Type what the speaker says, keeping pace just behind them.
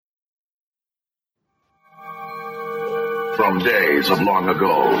from days of long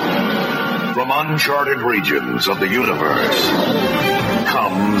ago, from uncharted regions of the universe,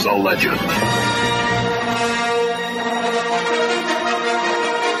 comes a legend.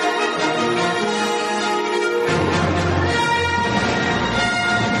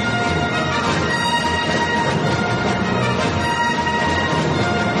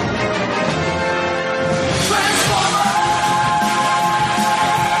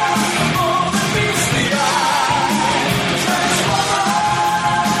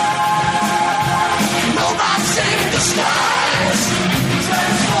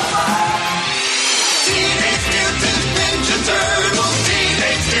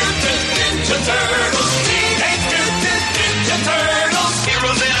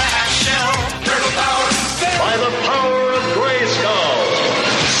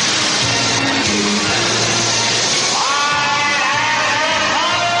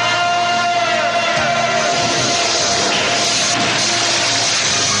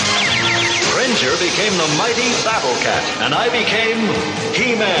 Became the mighty Battle Cat, and I became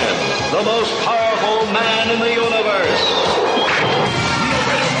He-Man, the most powerful man in the universe.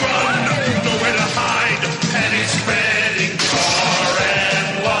 Nowhere to run, nowhere to hide, panic spreading far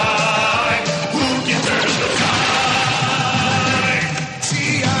and wide. Who can turn the tide?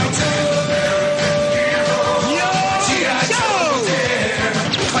 G.I. Joe, G.I. Joe, there,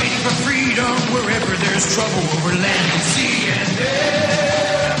 fighting for freedom wherever there's trouble over land and sea and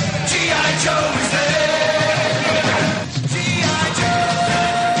air. G.I. Joe is there.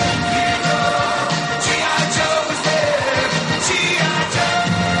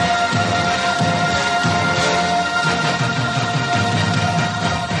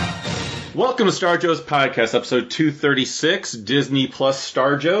 Welcome to Star Joe's Podcast, episode 236, Disney Plus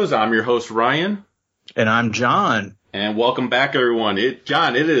Star Joe's. I'm your host, Ryan. And I'm John. And welcome back, everyone.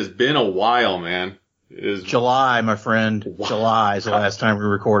 John, it has been a while, man. July, my friend. Wow. July is the last time we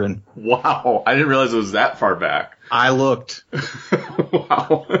recorded. Wow. I didn't realize it was that far back. I looked.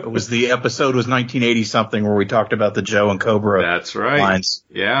 Wow. The episode was 1980-something where we talked about the Joe and Cobra. That's right. Lines.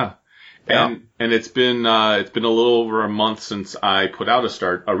 Yeah. And it's been a little over a month since I put out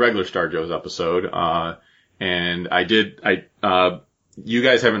a regular Star Joe's episode. And you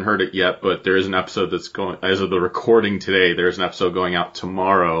guys haven't heard it yet, but there is an episode that's going, as of the recording today, there's an episode going out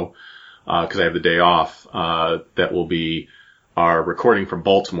tomorrow, cause I have the day off, that will be our recording from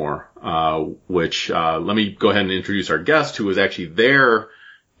Baltimore, which, let me go ahead and introduce our guest who was actually there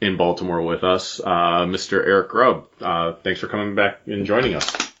in Baltimore with us, Mr. Eric Grubb. Thanks for coming back and joining us.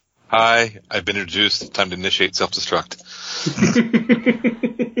 Hi, I've been introduced. Time to initiate self-destruct.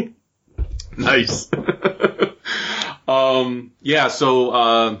 Nice.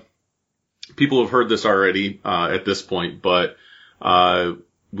 So people have heard this already at this point, but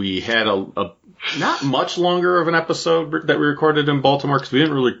we had a not much longer of an episode that we recorded in Baltimore because we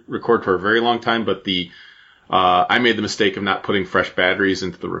didn't really record for a very long time, but I made the mistake of not putting fresh batteries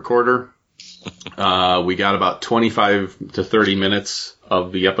into the recorder. We got about 25 to 30 minutes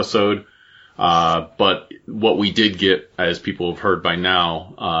of the episode. But what we did get, as people have heard by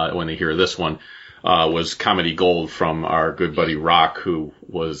now, when they hear this one, was comedy gold from our good buddy Rock, who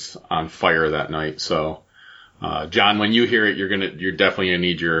was on fire that night. So, John, when you hear it, you're definitely gonna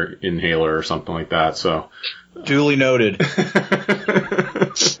need your inhaler or something like that. So, duly noted.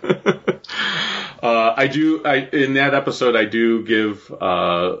 In that episode, I do give,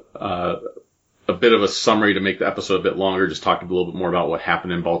 a bit of a summary to make the episode a bit longer, just talk a little bit more about what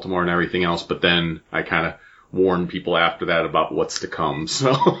happened in Baltimore and everything else, but then I kind of warn people after that about what's to come.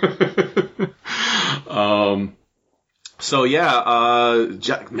 So,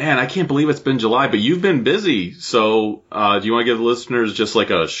 man, I can't believe it's been July, but you've been busy. So, do you want to give the listeners just like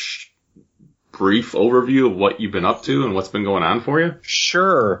a brief overview of what you've been up to and what's been going on for you?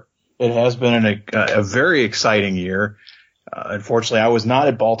 Sure. It has been a very exciting year. Unfortunately, I was not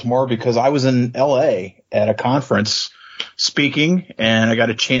at Baltimore because I was in L.A. at a conference speaking, and I got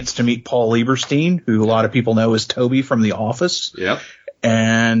a chance to meet Paul Lieberstein, who a lot of people know as Toby from The Office. Yep.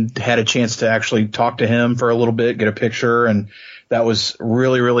 And had a chance to actually talk to him for a little bit, get a picture, and that was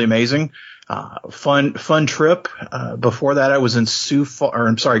really, really amazing. Fun trip. Before that, I was in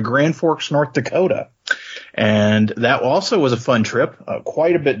Grand Forks, North Dakota. And that also was a fun trip,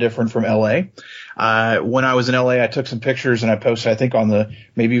 quite a bit different from LA. When I was in LA, I took some pictures and I posted, I think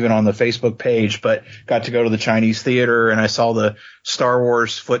maybe even on the Facebook page, but got to go to the Chinese theater and I saw the Star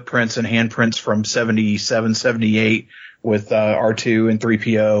Wars footprints and handprints from 77, 78 with, R2 and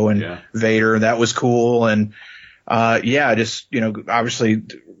 3PO and Vader. That was cool. And, obviously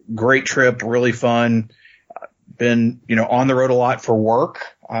great trip, really fun. Been, on the road a lot for work.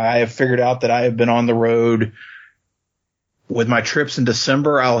 I have figured out that I have been on the road with my trips in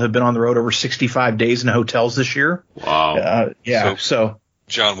December, I'll have been on the road over 65 days in hotels this year. Wow. So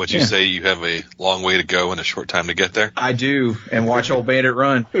John, would you say you have a long way to go and a short time to get there? I do, and watch Old Bandit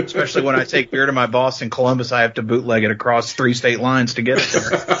run. Especially when I take beer to my boss in Columbus, I have to bootleg it across 3 state lines to get it there.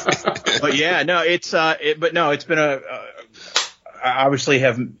 But yeah, no, it's been I obviously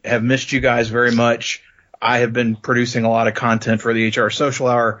have missed you guys very much. I have been producing a lot of content for the HR Social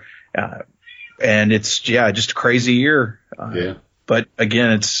Hour, and it's just a crazy year. But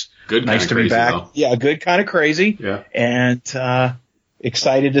again, it's good, nice to be back. Though. Yeah, good kind of crazy. Yeah, and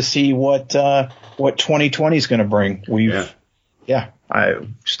excited to see what 2020 is going to bring.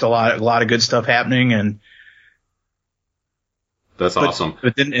 Just a lot of good stuff happening, and that's awesome.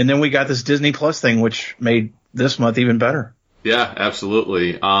 But then we got this Disney Plus thing, which made this month even better. Yeah,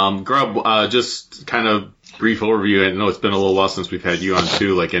 absolutely. Grub, just kind of brief overview. I know it's been a little while since we've had you on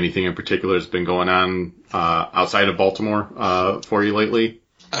too. Like anything in particular that's been going on outside of Baltimore for you lately?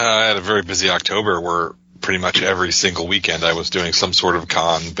 I had a very busy October where pretty much every single weekend I was doing some sort of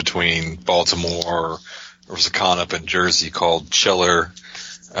con between Baltimore. There was a con up in Jersey called Chiller.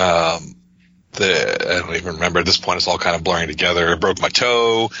 I don't even remember at this point. It's all kind of blurring together. I broke my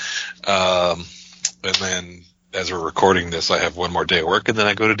toe. And then as we're recording this, I have one more day at work, and then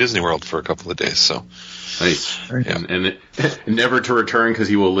I go to Disney World for a couple of days. So nice. Yeah. And never to return because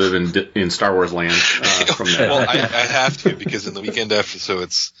he will live in Star Wars land from there. Well, I have to, because in the weekend after, so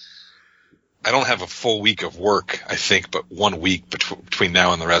I don't have a full week of work, I think, but 1 week between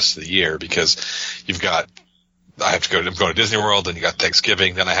now and the rest of the year, because I'm going to Disney World, and you got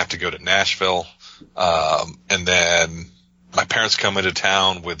Thanksgiving, then I have to go to Nashville, and then my parents come into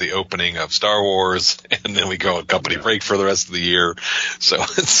town with the opening of Star Wars, and then we go on company break for the rest of the year. So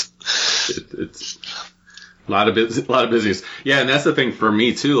it's a lot of business. Yeah, and that's the thing for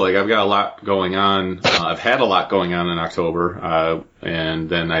me too. Like I've got a lot going on. I've had a lot going on in October, and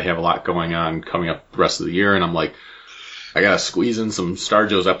then I have a lot going on coming up the rest of the year. And I'm like, I gotta squeeze in some Star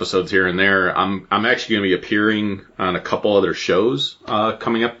Joe's episodes here and there. I'm actually gonna be appearing on a couple other shows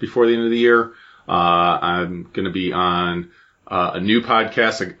coming up before the end of the year. I'm gonna be on a new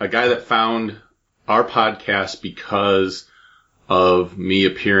podcast, a guy that found our podcast because of me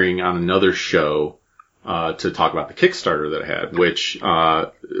appearing on another show to talk about the Kickstarter that I had, which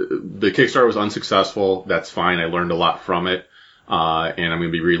the Kickstarter was unsuccessful. That's fine. I learned a lot from it, and I'm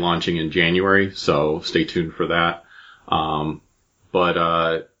going to be relaunching in January, so stay tuned for that.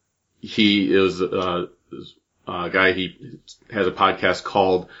 But he is a guy. He has a podcast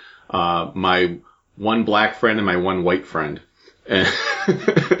called My One Black Friend and My One White Friend, and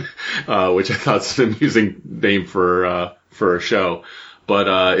which I thought was an amusing name for a show.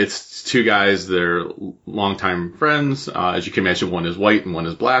 But it's two guys. They're longtime friends. As you can imagine, one is white and one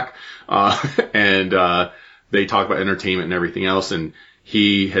is black. And they talk about entertainment and everything else. And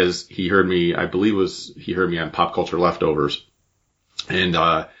he heard me, I believe he heard me on Pop Culture Leftovers. And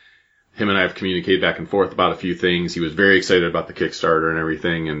him and I have communicated back and forth about a few things. He was very excited about the Kickstarter and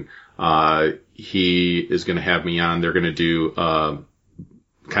everything. And he is going to have me on. They're going to do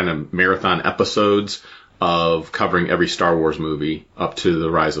kind of marathon episodes of covering every Star Wars movie up to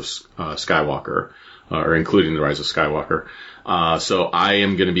the Rise of Skywalker, or including the Rise of Skywalker. So I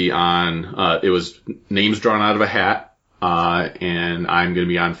am going to be on, it was names drawn out of a hat, and I'm going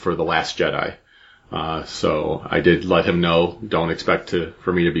to be on for The Last Jedi. So I did let him know, don't expect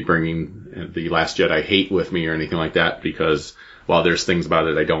for me to be bringing The Last Jedi hate with me or anything like that, because while there's things about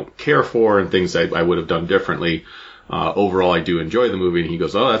it I don't care for and things I would have done differently, overall I do enjoy the movie. And he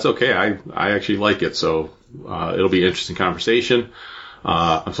goes, oh, that's okay. I actually like it. So, it'll be an interesting conversation.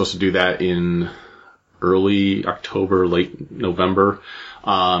 I'm supposed to do that in early October, late November.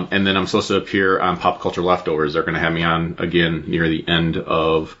 And then I'm supposed to appear on Pop Culture Leftovers. They're going to have me on again near the end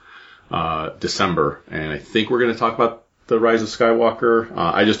of, December. And I think we're going to talk about the Rise of Skywalker.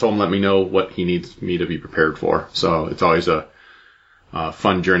 I just told him, let me know what he needs me to be prepared for. So it's always a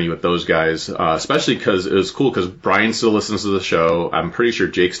fun journey with those guys, especially because it was cool because Brian still listens to the show. I'm pretty sure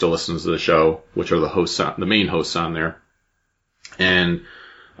Jake still listens to the show, which are the main hosts on there. And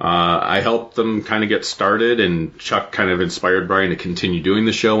I helped them kind of get started, and Chuck kind of inspired Brian to continue doing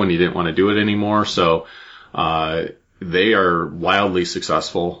the show when he didn't want to do it anymore. So they are wildly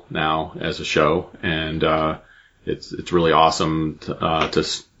successful now as a show, and it's really awesome to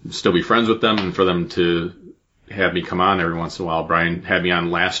still be friends with them and for them to have me come on every once in a while. Brian had me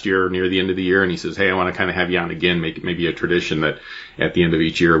on last year near the end of the year, and he says, hey, I want to kind of have you on again, make it maybe a tradition that at the end of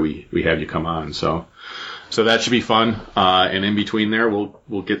each year we have you come on. So that should be fun. And in between there,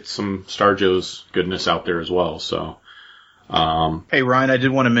 we'll get some Star Joe's goodness out there as well. So, Hey, Ryan, I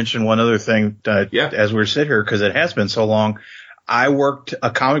did want to mention one other thing as we sit here, because it has been so long. I worked a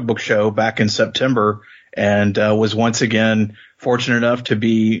comic book show back in September and was once again fortunate enough to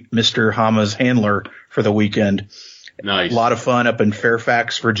be Mr. Hama's handler for the weekend. Nice. A lot of fun up in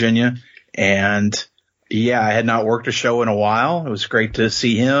Fairfax, Virginia. And yeah, I had not worked a show in a while. It was great to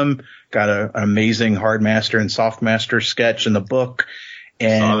see him. Got an amazing Hardmaster and Softmaster sketch in the book.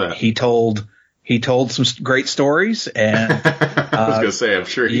 And he told some great stories, and I was gonna say, I'm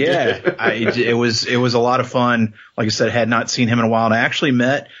sure he did. it was a lot of fun. Like I said, had not seen him in a while, and I actually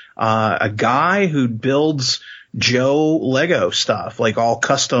met a guy who builds Joe Lego stuff, like all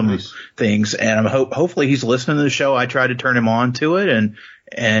custom things, and hopefully he's listening to the show. I tried to turn him on to it,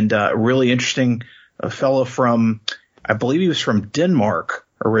 and really interesting, a fellow from, I believe he was from Denmark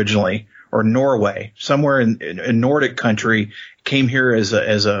originally, or Norway, somewhere in Nordic country. Came here as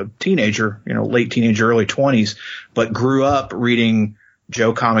a teenager, late teenager, early 20s, but grew up reading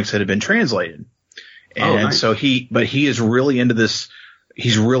Joe comics that had been translated. And so he is really into this.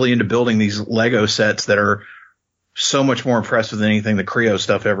 He's really into building these Lego sets that are so much more impressive than anything the Creo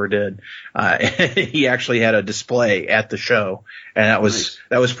stuff ever did. He actually had a display at the show, and that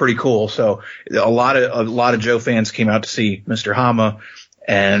was pretty cool. So a lot of Joe fans came out to see Mr. Hama.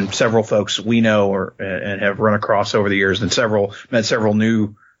 And several folks we know and have run across over the years, and met several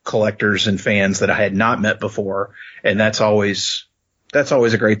new collectors and fans that I had not met before. And that's always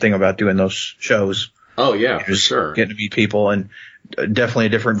a great thing about doing those shows. Oh yeah, for sure. Getting to meet people, and definitely a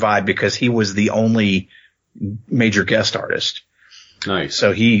different vibe because he was the only major guest artist. Nice.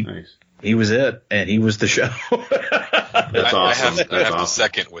 So he was it, and he was the show. That's awesome. I have to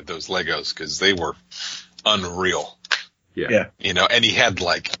second with those Legos because they were unreal. Yeah. And he had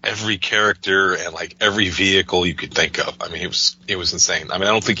like every character and like every vehicle you could think of. I mean, it was insane. I mean,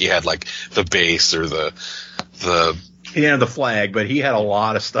 I don't think he had like the base or the. He had the flag, but he had a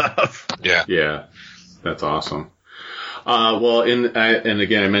lot of stuff. Yeah. Yeah. That's awesome. Well, and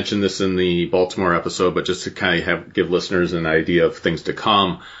again, I mentioned this in the Baltimore episode, but just to kind of give listeners an idea of things to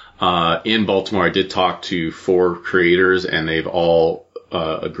come. In Baltimore, I did talk to 4 creators, and they've all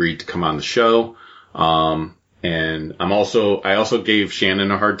agreed to come on the show. And I also gave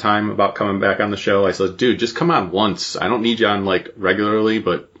Shannon a hard time about coming back on the show. I said, dude, just come on once. I don't need you on like regularly,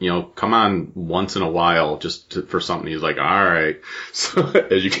 but come on once in a while for something. He's like, all right. So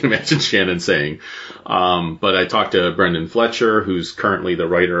as you can imagine Shannon saying, but I talked to Brendan Fletcher, who's currently the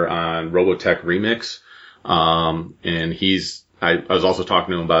writer on Robotech Remix. And I was also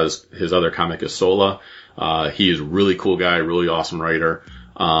talking to him about his other comic, Isola. He is a really cool guy, really awesome writer.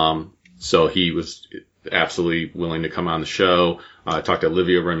 So he was absolutely willing to come on the show. I talked to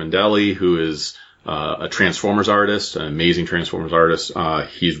Olivia Ramondelli, who is a Transformers artist, an amazing Transformers artist.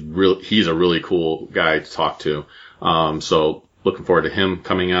 He's a really cool guy to talk to. So looking forward to him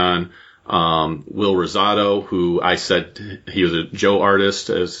coming on. Will Rosado, who I said he was a Joe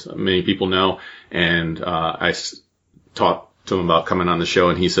artist, as many people know, and I talked to him about coming on the show,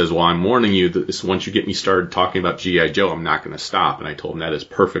 and he says, well, I'm warning you that once you get me started talking about G.I. Joe, I'm not going to stop. And I told him that is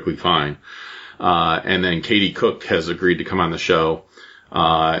perfectly fine. And then Katie Cook has agreed to come on the show.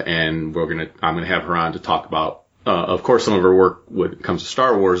 And I'm going to have her on to talk about, of course, some of her work when it comes to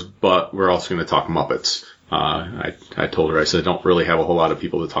Star Wars, but we're also going to talk Muppets. I told her, I said, I don't really have a whole lot of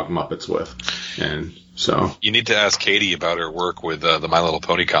people to talk Muppets with. And so. You need to ask Katie about her work with, the My Little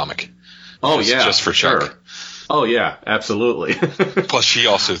Pony comic. Oh, yeah. Just for sure. Oh yeah, absolutely. Plus she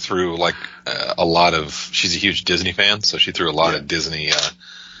also threw like she's a huge Disney fan, so she threw a lot of Disney,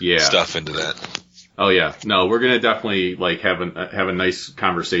 stuff into that. Oh yeah. No, we're going to definitely like have a nice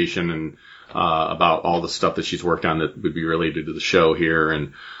conversation and, about all the stuff that she's worked on that would be related to the show here.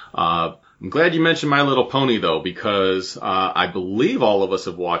 And, I'm glad you mentioned My Little Pony though, because, I believe all of us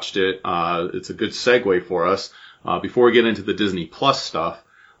have watched it. It's a good segue for us. Before we get into the Disney Plus stuff,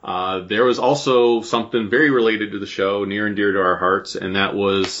 there was also something very related to the show, near and dear to our hearts, and that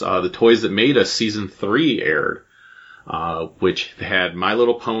was, the Toys That Made Us Season 3 aired, which had My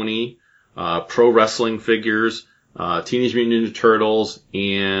Little Pony, pro wrestling figures, Teenage Mutant Ninja Turtles,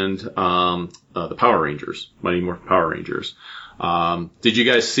 and, the Power Rangers, Mighty Morphin Power Rangers. Did you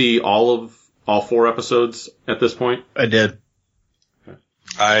guys see all 4 episodes at this point? I did.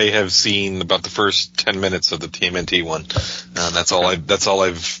 I have seen about the first 10 minutes of the TMNT one. That's all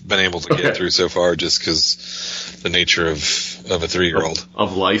I've been able to get through so far, just because the nature of a 3-year-old.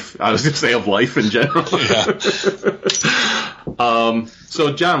 Of life. I was going to say of life in general. Yeah.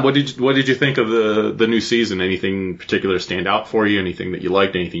 So John, what did you think of the new season? Anything particular stand out for you? Anything that you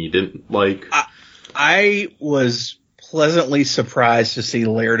liked? Anything you didn't like? I was pleasantly surprised to see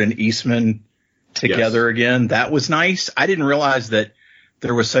Laird and Eastman together again. That was nice. I didn't realize that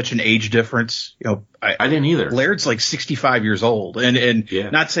there was such an age difference. You know, I didn't either. Laird's like 65 years old, and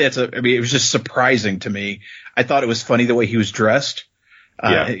not to say it was just surprising to me. I thought it was funny the way he was dressed.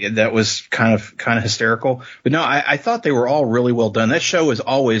 That was kind of hysterical. But no, I thought they were all really well done. That show is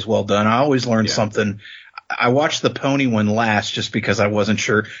always well done. I always learned something. I watched the pony one last just because I wasn't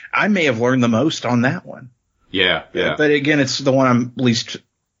sure. I may have learned the most on that one. Yeah. But again, it's the one I'm least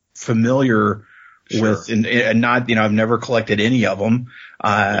familiar with, and not, I've never collected any of them.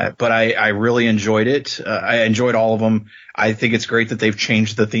 But I really enjoyed it. I enjoyed all of them. I think it's great that they've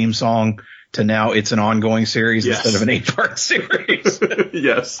changed the theme song to now it's an ongoing series instead of an 8-part series.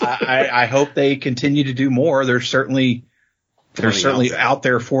 Yes. I hope they continue to do more. There's certainly out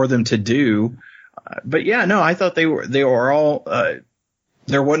there for them to do. But yeah, no, I thought they were all,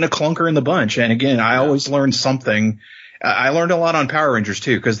 there wasn't a clunker in the bunch. And again, I always learned something. I learned a lot on Power Rangers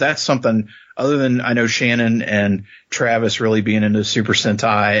too, because that's something other than I know Shannon and Travis really being into Super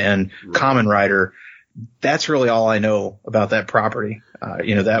Sentai and Kamen Rider. That's really all I know about that property.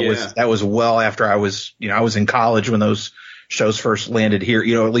 That was well after I was in college when those shows first landed here,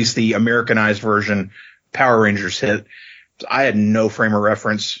 at least the Americanized version Power Rangers hit. I had no frame of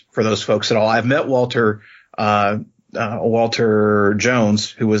reference for those folks at all. I've met Walter Jones,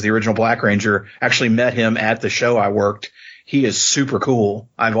 who was the original Black Ranger. Actually met him at the show I worked. He is super cool.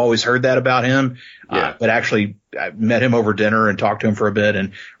 I've always heard that about him. But actually I met him over dinner and talked to him for a bit,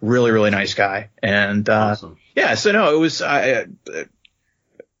 and really, really nice guy. And, awesome. So no, it was,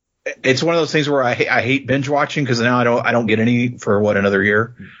 it's one of those things where I hate binge watching because now I don't get any for another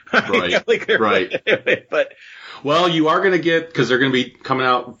year. Right. Right. But, well, you are going to get, because they're going to be coming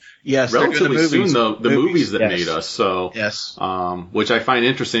out relatively soon, the movies that made us. So, which I find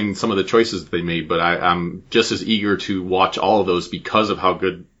interesting, some of the choices that they made, but I'm just as eager to watch all of those because of how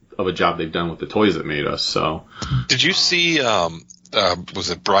good of a job they've done with the toys that made us. So, did you see,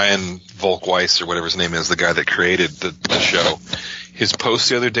 was it Brian Volkweiss or whatever his name is, the guy that created the show, his post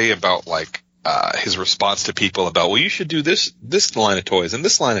the other day about his response to people about, well, you should do this line of toys and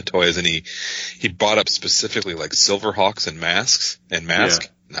this line of toys. And he brought up specifically like Silverhawks and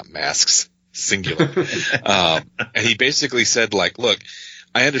not masks, singular. And he basically said look,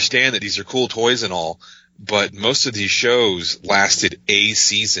 I understand that these are cool toys and all, but most of these shows lasted a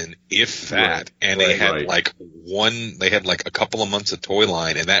season, if that, and they had they had a couple of months of toy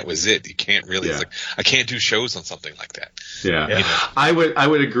line, and that was it. You can't really, it's I can't do shows on something like that. Yeah. I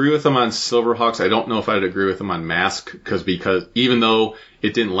would agree with them on Silverhawks. I don't know if I'd agree with them on Mask, because even though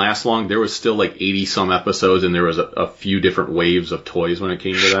it didn't last long, there was still 80 some episodes, and there was a few different waves of toys when it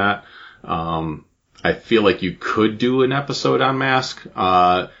came to that. I feel like you could do an episode on Mask.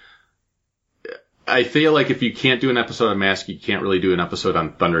 I feel like if you can't do an episode on Mask, you can't really do an episode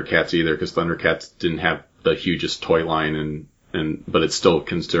on Thundercats either, because Thundercats didn't have the hugest toy line, but it's still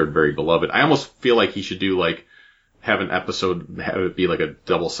considered very beloved. I almost feel like he should do have it be a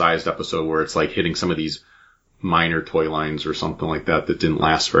double-sized episode where it's hitting some of these minor toy lines or something like that didn't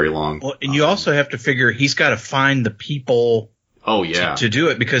last very long. Well, and you also have to figure he's got to find the people to do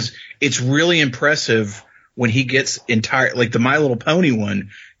it, because it's really impressive when he gets the My Little Pony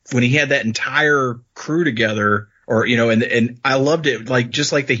one, when he had that entire crew together, and I loved it,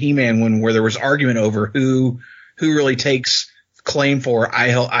 just like the He-Man one, where there was argument over who really takes claim for,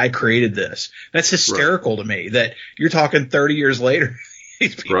 I created this. That's hysterical to me, that you're talking 30 years later,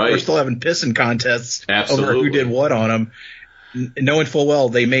 these people are still having pissing contests over who did what on them, knowing full well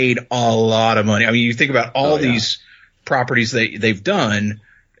they made a lot of money. I mean, you think about all these properties they've done,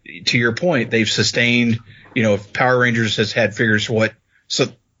 to your point, they've sustained, Power Rangers has had figures for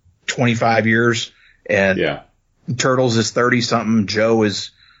 25 years, and Turtles is 30 something. Joe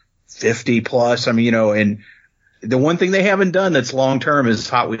is 50 plus. I mean, and the one thing they haven't done that's long term is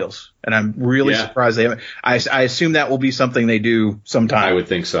Hot Wheels, and I'm really surprised they haven't. I assume that will be something they do sometime. I would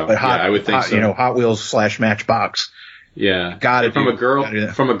think so. But I would think so. Hot Wheels / Matchbox. Yeah, got it. From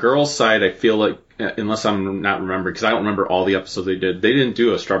a girl's side, I feel like, unless I'm not remembering, because I don't remember all the episodes they did. They didn't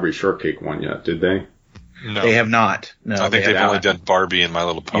do a Strawberry Shortcake one yet, did they? No, they have not. No, I think they've only done Barbie and My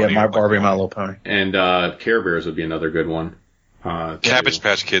Little Pony. Yeah, Barbie and My Little Pony. And Care Bears would be another good one. Cabbage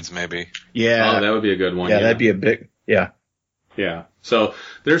Patch Kids, maybe. Yeah, that would be a good one. Yeah, that'd be a big. Yeah. So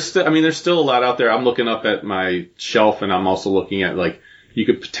there's still a lot out there. I'm looking up at my shelf, and I'm also looking at you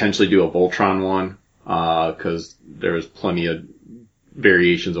could potentially do a Voltron one, because there's plenty of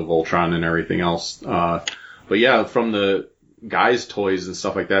variations of Voltron and everything else. But yeah, from the guys' toys and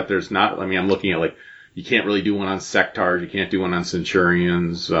stuff like that, there's not. I mean, I'm looking at you can't really do one on Sectars. You can't do one on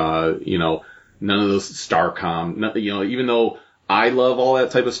Centurions. None of those Starcom. Even though I love all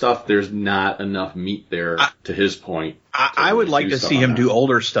that type of stuff. There's not enough meat there, to his point. I would like to see him do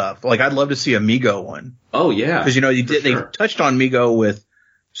older stuff. Like, I'd love to see a Mego one. Oh, yeah. Because, they touched on Mego with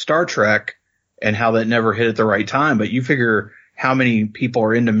Star Trek and how that never hit at the right time. But you figure how many people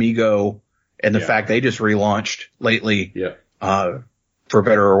are into Mego and the fact they just relaunched lately, for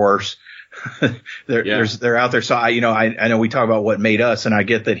better or worse. They're out there. So I know we talk about what made us, and I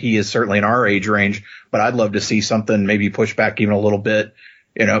get that he is certainly in our age range, but I'd love to see something maybe push back even a little bit,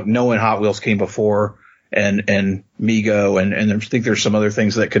 knowing Hot Wheels came before and Mego and I think there's some other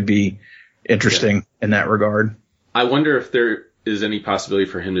things that could be interesting in that regard. I wonder if there is any possibility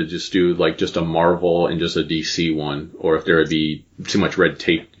for him to just do like just a Marvel and just a DC one, or if there would be too much red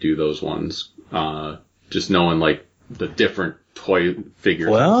tape to do those ones. Just knowing like the different toy figures.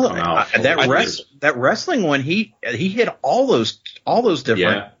 Well, come out. that wrestling one, he hit all those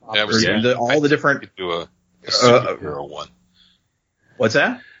different, all the different. You could do a superhero one. What's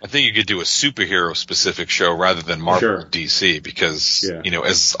that? I think you could do a superhero specific show rather than Marvel or DC because,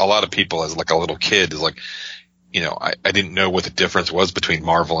 as a lot of people, as like a little kid, is like, I didn't know what the difference was between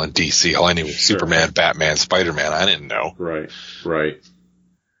Marvel and DC. All I knew was Superman, Batman, Spider-Man. I didn't know. Right.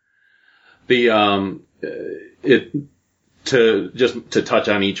 To touch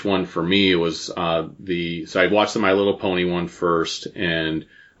on each one for me, it was, so I watched the My Little Pony one first and,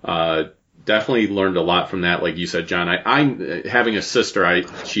 definitely learned a lot from that. Like you said, John, I'm having a sister,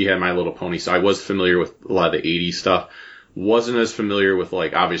 she had My Little Pony, so I was familiar with a lot of the 80s stuff. Wasn't as familiar with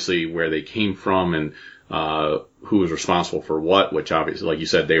like, obviously where they came from and, who was responsible for what, which obviously, like you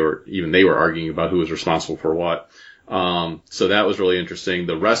said, they were arguing about who was responsible for what. So that was really interesting.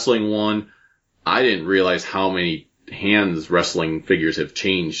 The wrestling one, I didn't realize how many hands wrestling figures have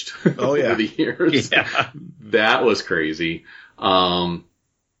changed over the years. Yeah. That was crazy.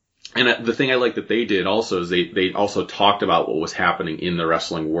 And the thing I like that they did also is they also talked about what was happening in the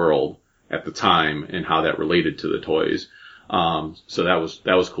wrestling world at the time and how that related to the toys. So that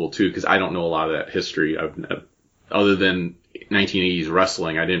was cool too, because I don't know a lot of that history. Other than 1980s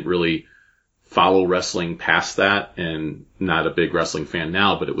wrestling, I didn't really follow wrestling past that, and not a big wrestling fan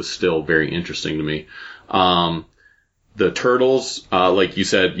now, but it was still very interesting to me. The Turtles, like you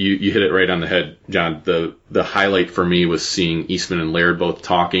said, you hit it right on the head, John. The highlight for me was seeing Eastman and Laird both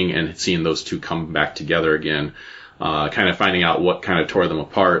talking and seeing those two come back together again. Kind of finding out what kind of tore them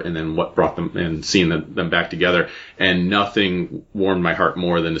apart and then what brought them, and seeing them back together. And nothing warmed my heart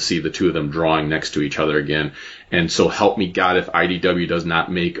more than to see the two of them drawing next to each other again. And so help me God if IDW does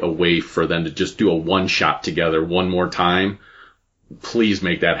not make a way for them to just do a one shot together one more time. Please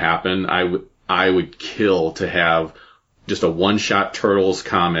make that happen. I would kill to have just a one shot Turtles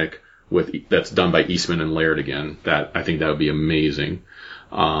comic that's done by Eastman and Laird again. I think that would be amazing.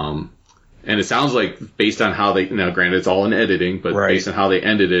 And it sounds like, based on how now granted it's all in editing, but based on how they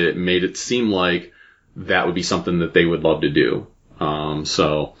ended it, it made it seem like that would be something that they would love to do. And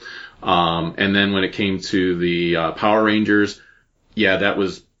then when it came to the, Power Rangers, that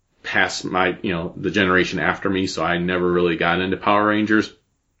was past my, the generation after me, so I never really got into Power Rangers.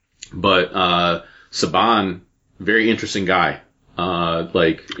 But, Saban, very interesting guy.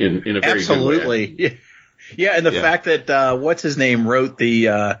 Like in a very good way. Yeah. And the fact that, what's his name wrote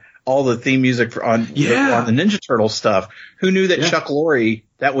all the theme music on the Ninja Turtle stuff. Who knew that Chuck Lorre,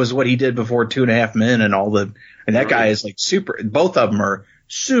 that was what he did before 2.5 Men and that guy is like both of them are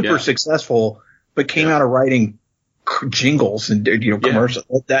super successful, but came out of writing jingles and,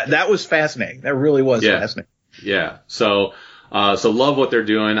 commercials. That was fascinating. That really was fascinating. Yeah. So love what they're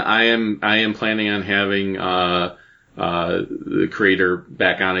doing. I am planning on having, the creator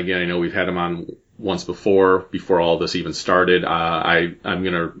back on again. I know we've had him on once before all this even started. I'm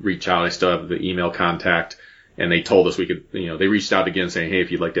going to reach out. I still have the email contact, and they told us we could, they reached out again saying, hey,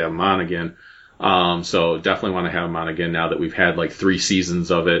 if you'd like to have him on again. So definitely want to have him on again now that we've had like 3 seasons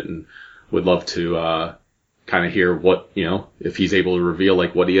of it, and would love to, kind of hear what, if he's able to reveal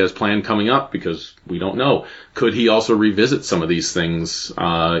like what he has planned coming up, because we don't know. Could he also revisit some of these things,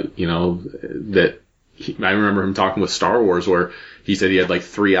 that I remember him talking with Star Wars where he said he had like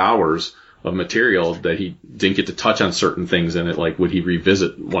 3 hours of material that he didn't get to touch on certain things in it. Like, would he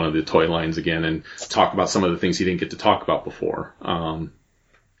revisit one of the toy lines again and talk about some of the things he didn't get to talk about before?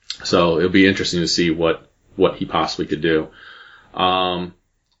 So it'll be interesting to see what he possibly could do. I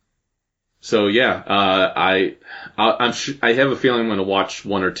have a feeling I'm going to watch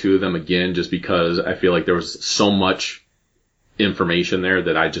 1 or 2 of them again, just because I feel like there was so much information there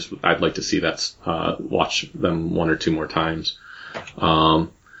that I'd like to see watch them 1 or 2 more times.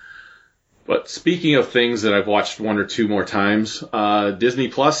 But speaking of things that I've watched 1 or 2 more times, Disney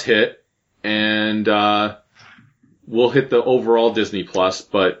Plus hit, and we'll hit the overall Disney Plus,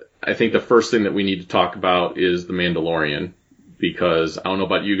 but I think the first thing that we need to talk about is The Mandalorian, because I don't know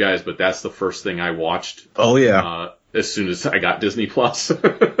about you guys, but that's the first thing I watched. Oh yeah. As soon as I got Disney Plus.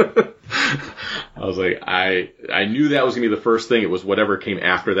 I was like, I knew that was going to be the first thing. It was whatever came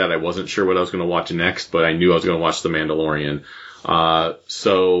after that. I wasn't sure what I was going to watch next, but I knew I was going to watch The Mandalorian.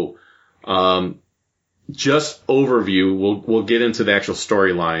 Just overview. We'll get into the actual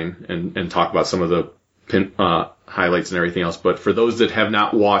storyline and talk about some of the highlights and everything else. But for those that have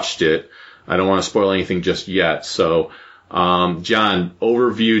not watched it, I don't want to spoil anything just yet. So, John,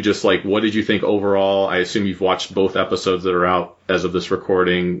 overview, just like, what did you think overall? I assume you've watched both episodes that are out as of this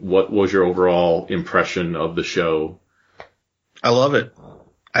recording. What was your overall impression of the show? I love it.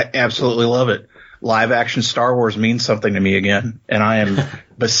 I absolutely love it. Live action Star Wars means something to me again, and I am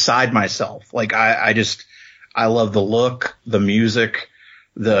beside myself. Like, I love the look, the music,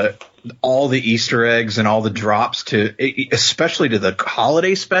 all the Easter eggs and all the drops especially to the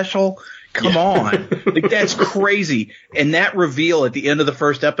holiday special. Come on. Like, that's crazy. And that reveal at the end of the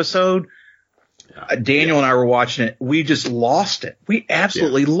first episode, Daniel and I were watching it. We just lost it. We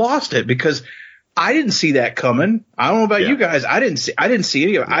absolutely lost it because I didn't see that coming. I don't know about you guys. I didn't see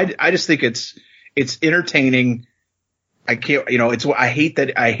any of it. I just think it's entertaining. I can't, I hate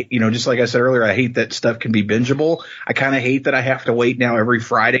that just like I said earlier, I hate that stuff can be bingeable. I kind of hate that I have to wait now every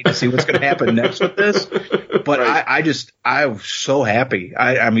Friday to see what's going to happen next with this. But right. I'm so happy.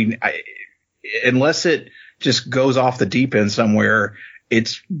 I mean, unless it just goes off the deep end somewhere,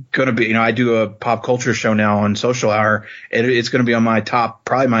 it's going to be, I do a pop culture show now on Social Hour, and it's going to be on my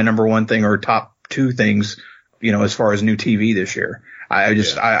probably my number one thing or top two things, as far as new TV this year.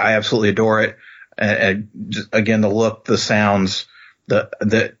 I absolutely adore it. And just, again, the look, the sounds,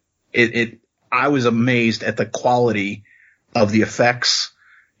 I was amazed at the quality of the effects,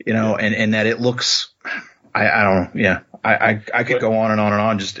 and that it looks, I don't know. Yeah. I could go on and on and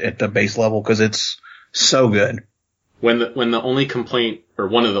on just at the base level because it's so good. When the only complaint, or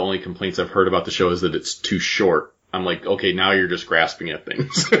one of the only complaints I've heard about the show is that it's too short, I'm like, okay, now you're just grasping at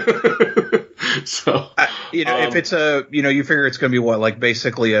things. So, if it's you figure it's going to be like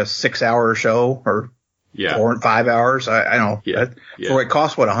basically a 6-hour show or 4 or 5 hours. I don't know. For it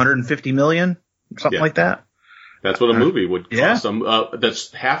costs $150 million, something like that. That's what a movie would cost them.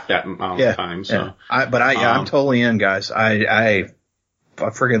 That's half that amount of time. So, I'm totally in, guys. I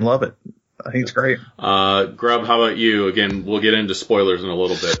friggin' love it. I think it's great. Grub, how about you? Again, we'll get into spoilers in a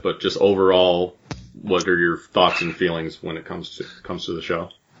little bit, but just overall, what are your thoughts and feelings when it comes to the show?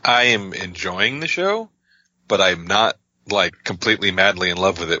 I am enjoying the show, but I'm not like completely madly in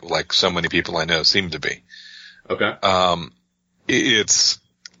love with it like so many people I know seem to be. Okay.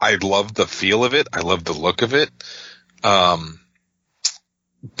 I love the feel of it. I love the look of it. But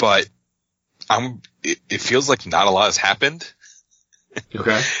it feels like not a lot has happened.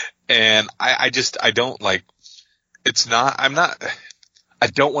 Okay. And I don't like, I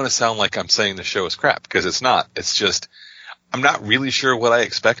don't want to sound like I'm saying the show is crap because it's not. It's just, I'm not really sure what I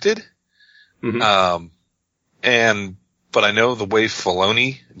expected. Mm-hmm. But I know the way Dave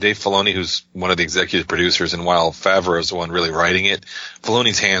Filoni, who's one of the executive producers, and while Favreau is the one really writing it,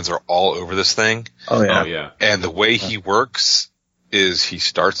 Filoni's hands are all over this thing. Oh yeah. And the way he works is he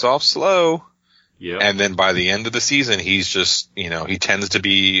starts off slow. Yeah. And then by the end of the season, he's just, he tends to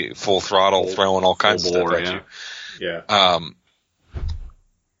be full throttle, throwing all kinds of stuff at you. Yeah.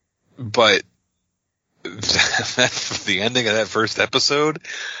 But the ending of that first episode,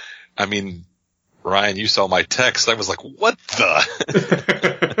 I mean, Ryan, you saw my text. I was like, what the?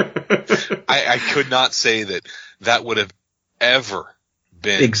 I could not say that would have ever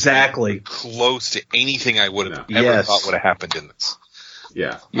been exactly close to anything I would have ever thought would have happened in this.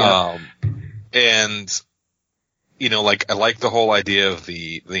 Yeah. And, I like the whole idea of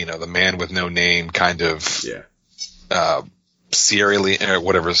the man with no name kind of, Sergio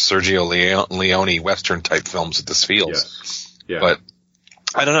Leone Western type films that this feels. Yeah. But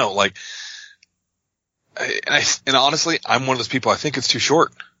I don't know, and honestly, I'm one of those people, I think it's too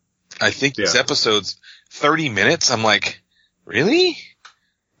short. I think these episodes, 30 minutes, I'm like, really?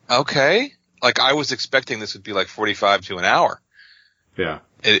 Okay. I was expecting this would be 45 to an hour. Yeah.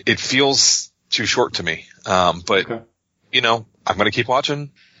 It feels too short to me. But, I'm going to keep watching.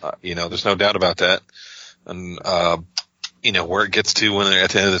 There's no doubt about that. And, where it gets to when they're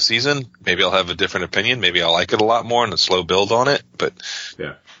at the end of the season, maybe I'll have a different opinion. Maybe I'll like it a lot more and a slow build on it. But,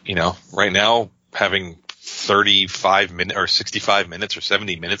 right now, having 35 minutes or 65 minutes or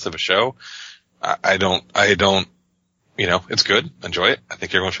 70 minutes of a show, I don't, it's good. Enjoy it. I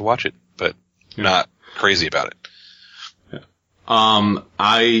think everyone should watch it, but not crazy about it.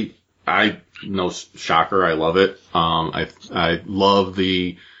 I no shocker. I love it. I love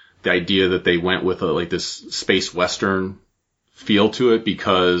the idea that they went with this space western feel to it,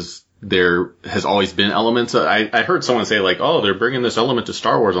 because there has always been elements. I heard someone say like, "Oh, they're bringing this element to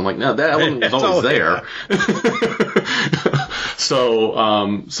Star Wars." I'm like, no, that element was always there.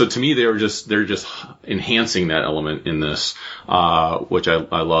 So to me, they're just enhancing that element in this, which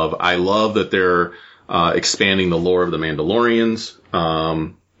I love. I love that they're expanding the lore of the Mandalorians.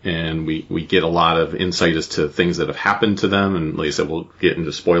 And we get a lot of insight as to things that have happened to them. And like I said, we'll get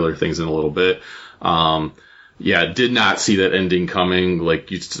into spoiler things in a little bit. Did not see that ending coming. Like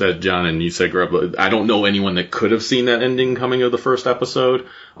you said, John, and you said, Grub, I don't know anyone that could have seen that ending coming of the first episode.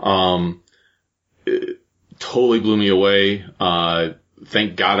 It totally blew me away.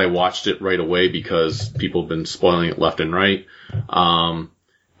 Thank God I watched it right away, because people have been spoiling it left and right.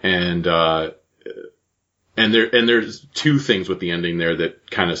 And there's two things with the ending there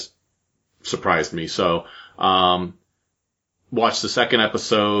that kind of surprised me. So, watched the second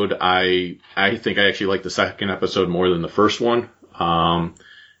episode. I think I actually liked the second episode more than the first one. But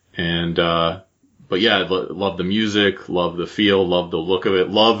yeah, love the music, love the feel, love the look of it,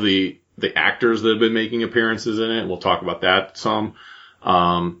 love the actors that have been making appearances in it. We'll talk about that some.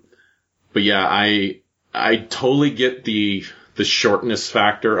 But yeah, I totally get the shortness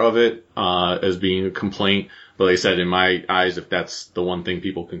factor of it, as being a complaint. But like I said, in my eyes, if that's the one thing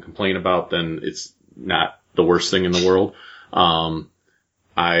people can complain about, then it's not the worst thing in the world.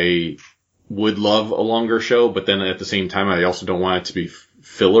 I would love a longer show, but then at the same time, I also don't want it to be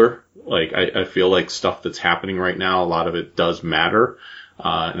filler. Like, I feel like stuff that's happening right now, a lot of it does matter.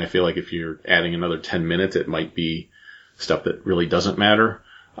 And I feel like if you're adding another 10 minutes, it might be stuff that really doesn't matter.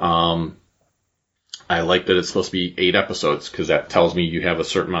 I like that it's supposed to be 8 episodes, because that tells me you have a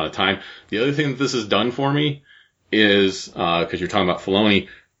certain amount of time. The other thing that this has done for me is, because you're talking about Filoni,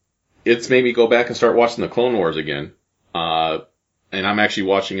 it's made me go back and start watching the Clone Wars again. And I'm actually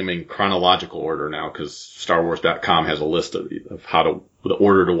watching them in chronological order now, because StarWars.com has a list of the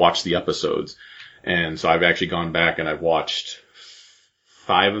order to watch the episodes. And so I've actually gone back and I've watched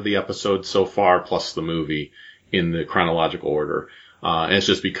 5 of the episodes so far, plus the movie, in the chronological order. And it's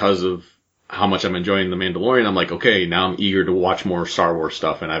just because of how much I'm enjoying The Mandalorian. I'm like, okay, now I'm eager to watch more Star Wars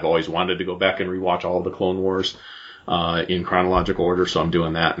stuff, and I've always wanted to go back and rewatch all of the Clone Wars in chronological order, so I'm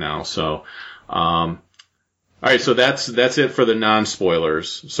doing that now. So, all right, so that's it for the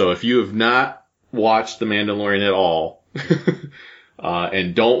non-spoilers. So if you have not watched The Mandalorian at all,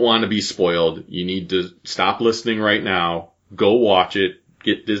 and don't want to be spoiled, you need to stop listening right now, go watch it,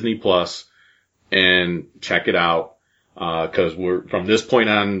 get Disney Plus, and check it out. Cause from this point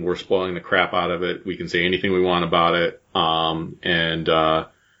on, we're spoiling the crap out of it. We can say anything we want about it.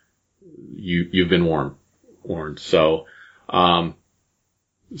 You've been warned. So,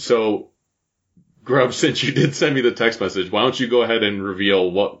 Grub, since you did send me the text message, why don't you go ahead and reveal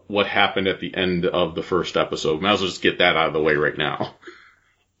what happened at the end of the first episode? Might as well just get that out of the way right now.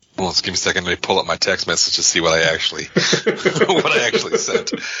 Well, let's give me a second to pull up my text message to see what I actually,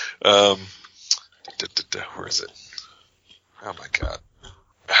 sent. Where is it? Oh my God.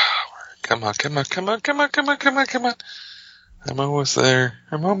 Come on. I'm almost there.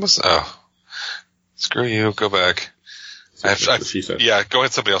 Oh. Screw you. Go back. She said. Yeah, go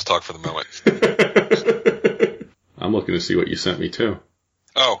ahead. Somebody else talk for the moment. I'm looking to see what you sent me too.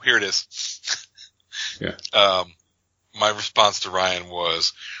 Oh, here it is. Yeah. My response to Ryan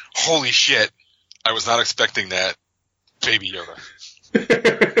was, holy shit. I was not expecting that. Baby Yoda.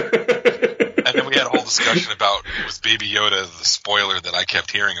 And then we had a whole discussion about, was Baby Yoda the spoiler that I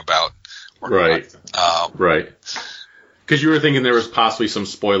kept hearing about? Right. Right. Because you were thinking there was possibly some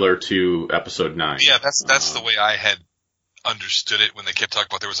spoiler to episode 9. Yeah, that's the way I had understood it when they kept talking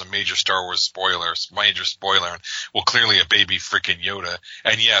about there was a major Star Wars spoiler, and, well, clearly a baby freaking Yoda.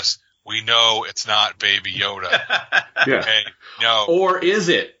 And yes, we know it's not Baby Yoda. Yeah. Okay? No. Or is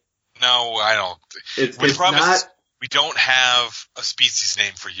it? No, I don't. It's not. We don't have a species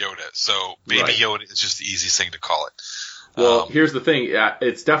name for Yoda, so Baby Yoda is just the easiest thing to call it. Well, here's the thing.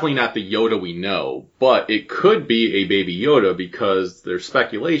 It's definitely not the Yoda we know, but it could be a Baby Yoda because there's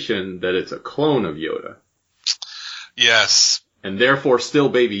speculation that it's a clone of Yoda. Yes. And therefore still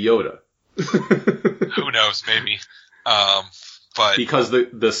Baby Yoda. Who knows, maybe. But because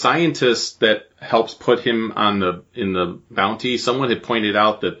the scientist that helps put him in the bounty, someone had pointed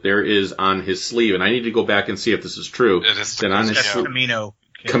out that there is on his sleeve, and I need to go back and see if this is true. It is that on his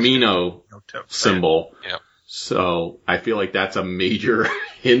Camino symbol. Yep. So I feel like that's a major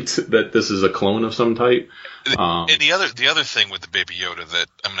hint that this is a clone of some type. And the other thing with the Baby Yoda that,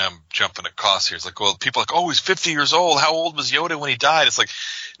 I'm jumping across here, is like, well, people are like, oh, he's 50 years old. How old was Yoda when he died? It's like,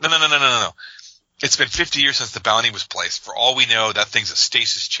 No. It's been 50 years since the bounty was placed. For all we know, that thing's a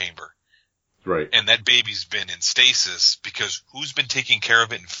stasis chamber. Right. And that baby's been in stasis because who's been taking care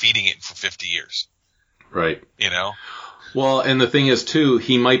of it and feeding it for 50 years? Right. You know? Well, and the thing is, too,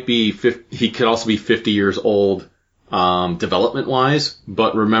 he could also be 50 years old, development-wise,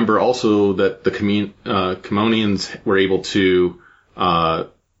 but remember also that the Kamonians were able to,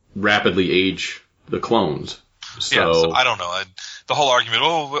 rapidly age the clones. So I don't know. The whole argument,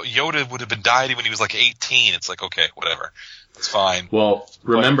 Yoda would have been died when he was like 18. It's like, okay, whatever. It's fine. Well,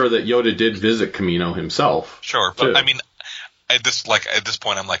 remember that Yoda did visit Kamino himself. Sure, but too. I mean, at this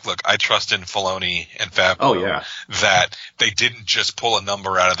point, I'm like, look, I trust in Filoni and Favreau. Oh, yeah. That they didn't just pull a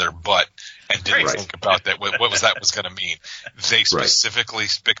number out of their butt and didn't think about that. What was going to mean? They specifically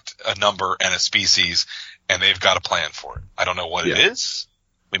picked a number and a species, and they've got a plan for it. I don't know what it is.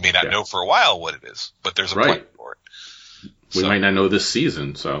 We may not know for a while what it is, but there's a plan for it. We might not know this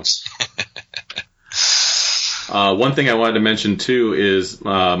season, so. One thing I wanted to mention, too, is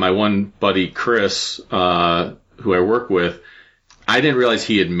my one buddy, Chris, who I work with, I didn't realize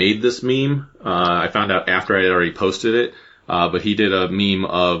he had made this meme. I found out after I had already posted it, but he did a meme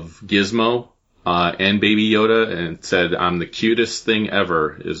of Gizmo and Baby Yoda and said, "I'm the cutest thing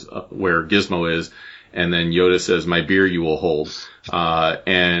ever," is where Gizmo is. And then Yoda says, "My beer you will hold."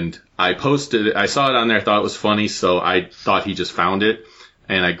 And I posted it. I saw it on there. I thought it was funny, so I thought he just found it.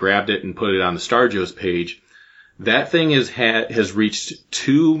 And I grabbed it and put it on the Star Joe's page. That thing has reached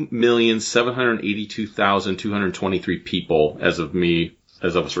 2,782,223 people as of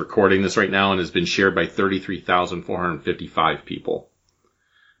us recording this right now, and has been shared by 33,455 people.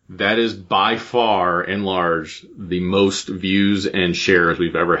 That is by far and large the most views and shares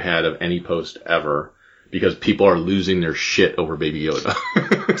we've ever had of any post ever, because people are losing their shit over Baby Yoda.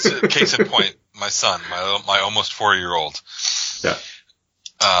 Case in point, my son, my almost 4-year-old,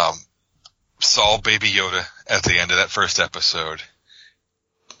 saw Baby Yoda at the end of that first episode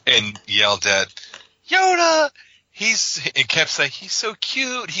and yelled at Yoda. And kept saying, "He's so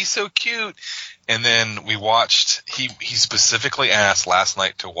cute. He's so cute." And then we watched, he specifically asked last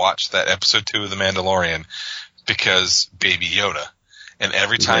night to watch that episode 2 of The Mandalorian because Baby Yoda. And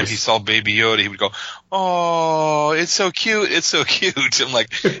every time he saw Baby Yoda, he would go, "Oh, it's so cute. It's so cute." I'm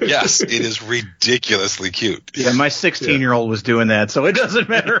like, yes, it is ridiculously cute. Yeah, my 16-year-old was doing that, so it doesn't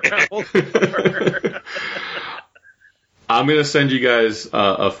matter how old you are. I'm going to send you guys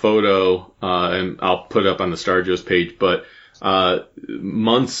a photo, and I'll put it up on the Star Joe's page, but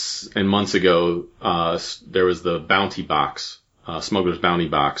months and months ago, there was the bounty box, Smuggler's Bounty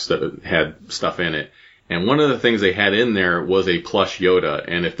box that had stuff in it. And one of the things they had in there was a plush Yoda.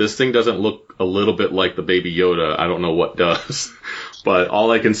 And if this thing doesn't look a little bit like the Baby Yoda, I don't know what does. But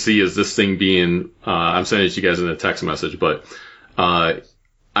all I can see is this thing being, I'm sending it to you guys in a text message, but I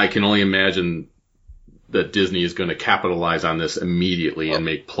can only imagine that Disney is going to capitalize on this immediately and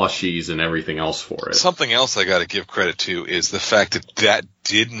make plushies and everything else for it. Something else I got to give credit to is the fact that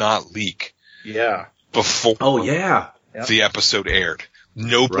did not leak. Yeah. Before. Oh, yeah. The episode aired.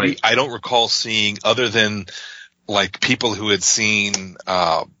 Nobody, I don't recall seeing, other than like people who had seen,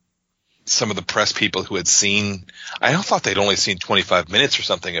 some of the press people who had seen, I thought they'd only seen 25 minutes or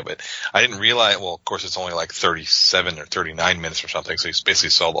something of it. I didn't realize, well, of course it's only like 37 or 39 minutes or something, so you basically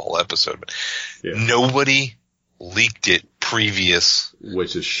saw the whole episode. But nobody leaked it previous.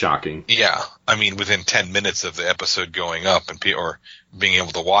 Which is shocking. Yeah. I mean, within 10 minutes of the episode going up or being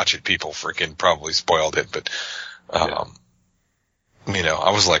able to watch it, people freaking probably spoiled it. But, you know,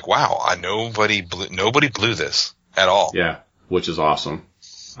 I was like, wow, nobody blew this at all. Yeah, which is awesome.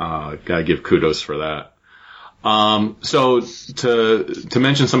 Gotta give kudos for that. So to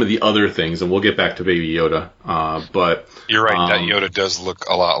mention some of the other things, and we'll get back to Baby Yoda, but you're right, that Yoda does look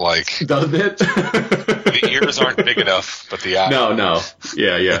a lot like. Doesn't it? The ears aren't big enough, but the eyes. No.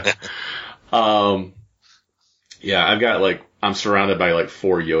 Yeah. I've got I'm surrounded by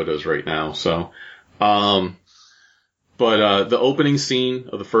 4 Yodas right now, so, but the opening scene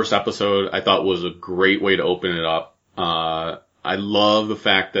of the first episode I thought was a great way to open it up. I love the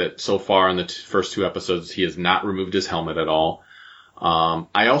fact that so far in the first 2 episodes he has not removed his helmet at all.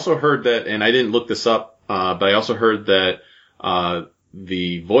 I also heard that, and I didn't look this up, but I also heard that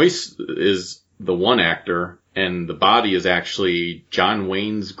the voice is the one actor and the body is actually John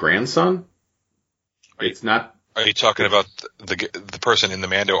Wayne's grandson. It's not. Are you talking about the person in the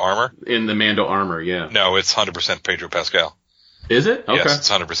Mando armor? In the Mando armor, yeah. No, it's 100% Pedro Pascal. Is it? Okay. Yes,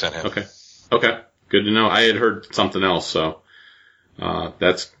 it's 100% him. Okay. Good to know. I had heard something else, so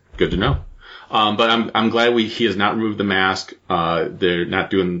that's good to know. But I'm glad he has not removed the mask. They're not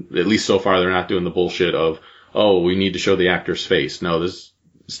doing, at least so far, they're not doing the bullshit of, oh, we need to show the actor's face. No, this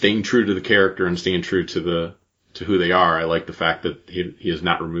staying true to the character and staying true to who they are. I like the fact that he has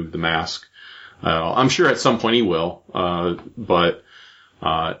not removed the mask. I'm sure at some point he will, but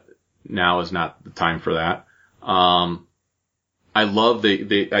now is not the time for that. I love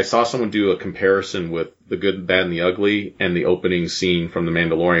I saw someone do a comparison with The Good, the Bad, and the Ugly and the opening scene from The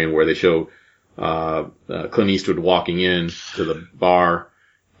Mandalorian where they show Clint Eastwood walking in to the bar,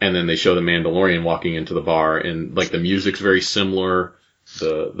 and then they show the Mandalorian walking into the bar, and like the music's very similar,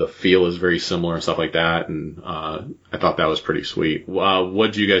 the feel is very similar and stuff like that, and I thought that was pretty sweet.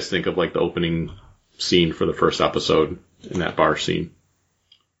 What do you guys think of like the opening scene for the first episode in that bar scene?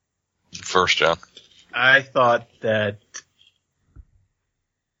 First, John. I thought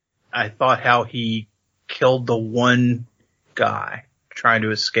how he killed the one guy trying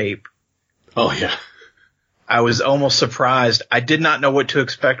to escape. Oh yeah. I was almost surprised. I did not know what to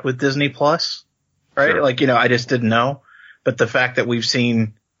expect with Disney Plus, right? Sure. Like, I just didn't know. But the fact that we've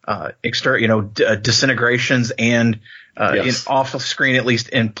seen, disintegrations and, Yes. off of screen at least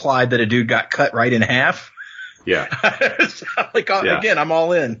implied that a dude got cut right in half. Yeah. Again, I'm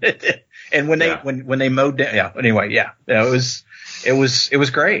all in. And when they mowed down, it was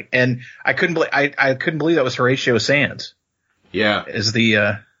great. And I couldn't believe that was Horatio Sands. Yeah. As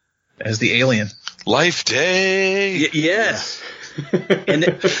the alien. Life Day. Yes. And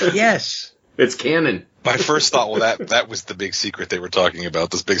yes. It's canon. My first thought, that was the big secret they were talking about.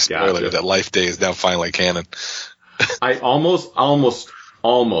 This big spoiler Gotcha. that Life Day is now finally canon. I almost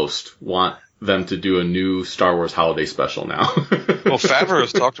want them to do a new Star Wars holiday special now. Well, Favreau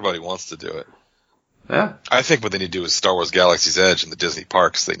has talked about he wants to do it. Yeah. I think what they need to do is Star Wars Galaxy's Edge and the Disney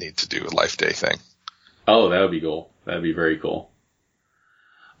parks. They need to do a Life Day thing. Oh, that would be cool. That'd be very cool.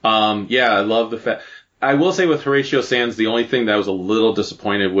 I love the fact. I will say with Horatio Sands, the only thing that I was a little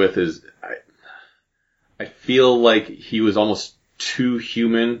disappointed with is I feel like he was almost too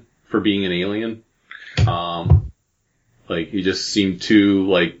human for being an alien. Like he just seemed too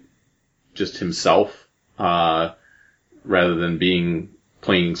like just himself, rather than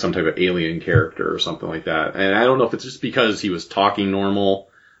playing some type of alien character or something like that. And I don't know if it's just because he was talking normal.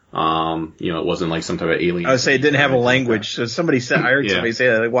 It wasn't like some type of alien. I would say it didn't have a language. So I heard somebody say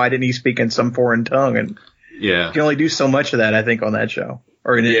that, like, why didn't he speak in some foreign tongue? And yeah, you can only do so much of that, I think, on that show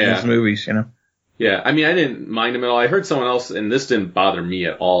or in his movies, Yeah, I mean, I didn't mind him at all. I heard someone else, and this didn't bother me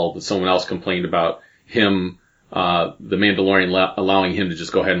at all, but someone else complained about him, the Mandalorian allowing him to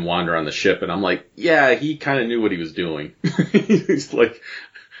just go ahead and wander on the ship. And I'm like, yeah, he kind of knew what he was doing. He's like,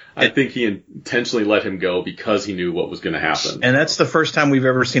 I think he intentionally let him go because he knew what was going to happen. And that's the first time we've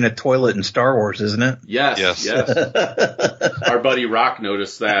ever seen a toilet in Star Wars, isn't it? Yes. Our buddy Rock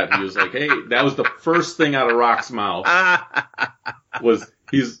noticed that. He was like, hey, that was the first thing out of Rock's mouth.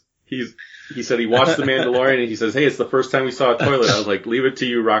 He said he watched The Mandalorian and he says, hey, it's the first time we saw a toilet. I was like, leave it to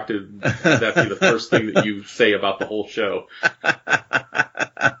you, Rock, to have that be the first thing that you say about the whole show.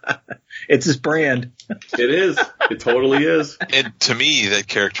 It's his brand. It is. It totally is. And to me, that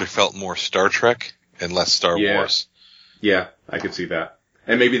character felt more Star Trek and less Star Wars. Yeah, I could see that.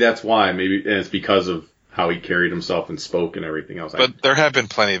 And maybe that's why. Maybe it's because of how he carried himself and spoke and everything else. But there have been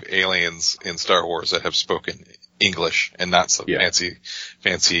plenty of aliens in Star Wars that have spoken English and not so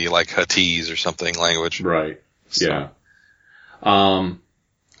fancy like Huttese or something language. Right. So. Yeah.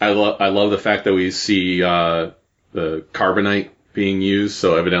 I love the fact that we see the carbonite being used.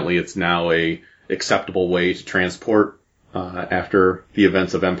 So evidently it's now a acceptable way to transport after the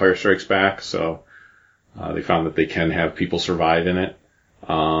events of Empire Strikes Back. So they found that they can have people survive in it.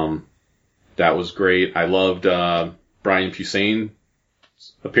 That was great. I loved Brian Posehn's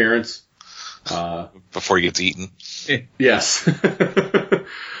appearance. Before he gets eaten. Yes.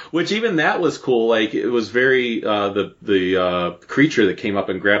 Which even that was cool. Like it was very the creature that came up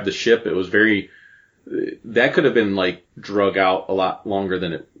and grabbed the ship. It was very that could have been like drug out a lot longer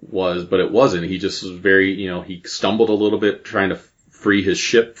than it was, but it wasn't. He just was very he stumbled a little bit trying to free his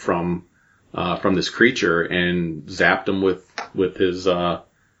ship from this creature and zapped him with his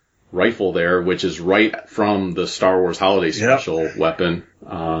rifle there, which is right from the Star Wars Holiday Special weapon.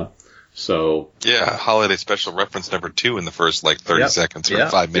 So yeah, Holiday Special reference number 2 in the first 30 seconds or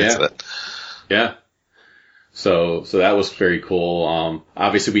 5 minutes of it. Yeah. So that was very cool.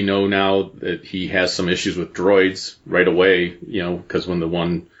 Obviously we know now that he has some issues with droids right away, because when the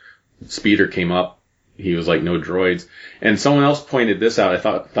one speeder came up, he was like, no droids. And someone else pointed this out. I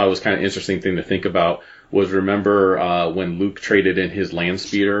thought it was kind of interesting thing to think about was remember, when Luke traded in his land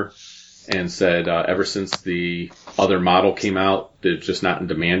speeder and said, ever since the other model came out, it's just not in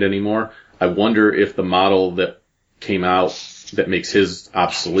demand anymore. I wonder if the model that came out that makes his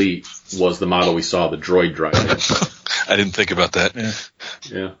obsolete was the model we saw the droid driving. I didn't think about that. Yeah.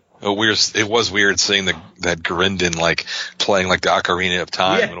 Yeah. It was weird seeing that Grindin like playing like the Ocarina of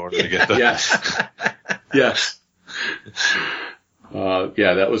Time in order to get the. Yes. Yes.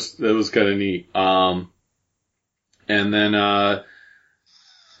 Yeah, that was kind of neat. And then,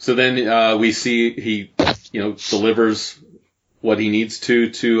 so then, we see he, delivers what he needs to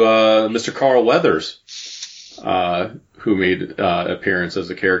Mr. Carl Weathers, who made, appearance as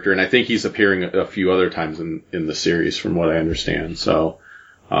a character. And I think he's appearing a few other times in the series from what I understand. So,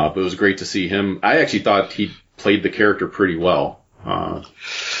 but it was great to see him. I actually thought he played the character pretty well.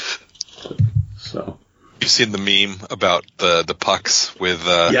 So. You've seen the meme about the pucks with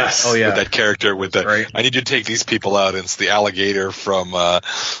yes. Oh, yeah. with that character with the Right. I need you to take these people out, and it's the alligator from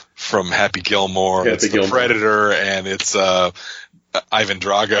Happy Gilmore, Happy it's the Gilmore. Predator, and it's Ivan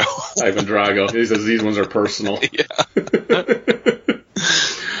Drago. Ivan Drago. He says these ones are personal.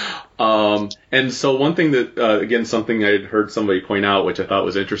 And so one thing that, again, something I had heard somebody point out, which I thought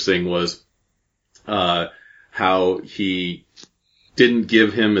was interesting, was how he didn't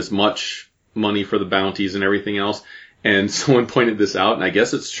give him as much money for the bounties and everything else. And someone pointed this out, and I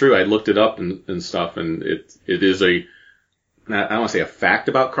guess it's true. I looked it up and stuff, and it is I don't want to say a fact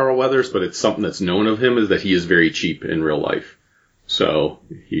about Carl Weathers, but it's something that's known of him, is that he is very cheap in real life. So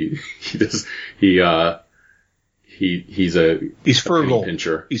he's frugal. A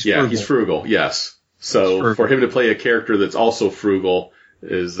pincher. He's yeah, frugal. he's frugal. Yes. So for him to play a character that's also frugal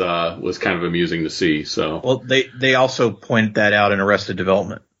was kind of amusing to see. So Well, they also point that out in Arrested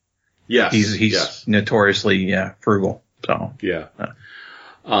Development. yes, He's notoriously frugal. So yeah.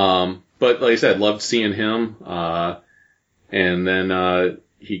 But like I said, loved seeing him. And then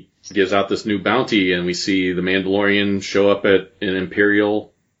he gives out this new bounty, and we see the Mandalorian show up at an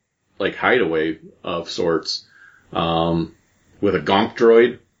Imperial hideaway of sorts, with a gonk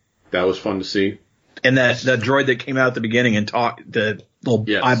droid. That was fun to see. and that droid that came out at the beginning and talked, the little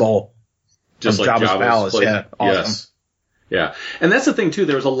eyeball, just from like Jabba's Jabba's palace. Yeah, awesome. Yes. Yeah. And that's the thing too.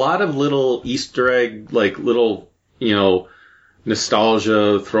 There was a lot of little Easter egg, little,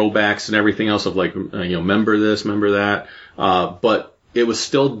 nostalgia throwbacks and everything else of remember this, remember that. But it was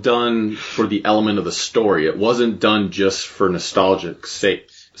still done for the element of the story. It wasn't done just for nostalgic sake.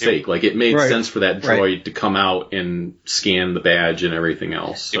 It made sense for that droid to come out and scan the badge and everything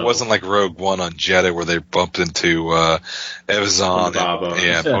else. So. It wasn't like Rogue One on Jeddah where they bumped into Evazan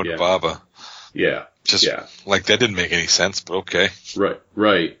Ponda Baba. Yeah. That didn't make any sense, but okay.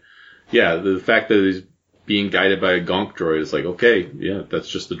 Right. Yeah, the fact that he's being guided by a gonk droid is okay, yeah, that's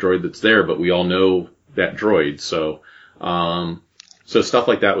just the droid that's there, but we all know that droid, so stuff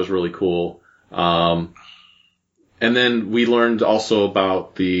like that was really cool. And then we learned also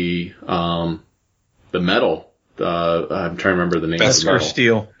about the metal. I'm trying to remember the name of the metal. Beskar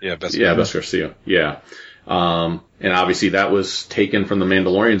Steel. Yeah, Beskar Steel. Yeah. And obviously that was taken from the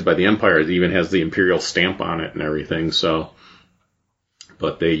Mandalorians by the Empire. It even has the Imperial stamp on it and everything,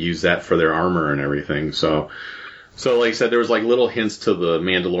 but they use that for their armor and everything. So like I said, there was little hints to the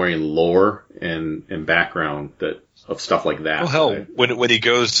Mandalorian lore and background of stuff like that. Well, hell, when he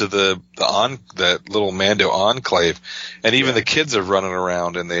goes to that little Mando enclave, and even the kids are running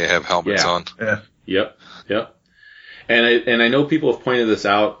around and they have helmets on. Yeah. Yep. And I know people have pointed this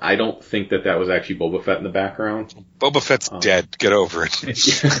out. I don't think that was actually Boba Fett in the background. Boba Fett's dead. Get over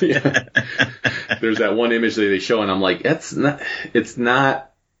it. Yeah. There's that one image that they show, and I'm like, it's not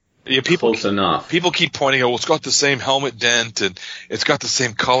close enough. People keep pointing out, well, it's got the same helmet dent, and it's got the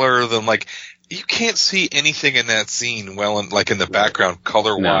same color. Then, you can't see anything in that scene in the background,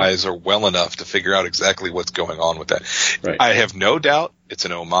 color-wise, or well enough to figure out exactly what's going on with that. Right. I have no doubt it's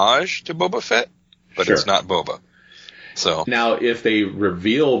an homage to Boba Fett, but Sure. It's not Boba. So now, if they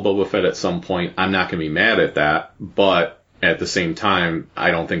reveal Boba Fett at some point, I'm not going to be mad at that, but at the same time,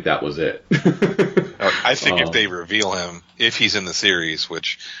 I don't think that was it. I think if they reveal him, if he's in the series,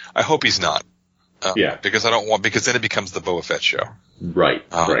 which I hope he's not, because because then it becomes the Boba Fett show. Right.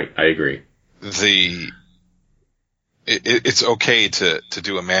 I agree. It's okay to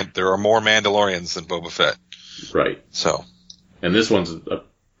do there are more Mandalorians than Boba Fett. Right. So. And this one's a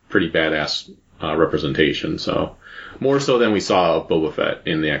pretty badass representation, so more so than we saw of Boba Fett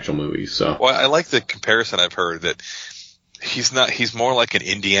in the actual movies. So. Well, I like the comparison I've heard that he's more like an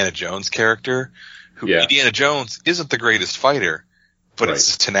Indiana Jones character. Indiana Jones isn't the greatest fighter, but it's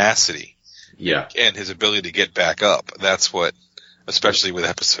his tenacity. Yeah. And his ability to get back up. That's what, especially with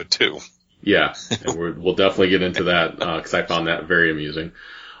episode 2. Yeah. And we'll definitely get into that, cause I found that very amusing.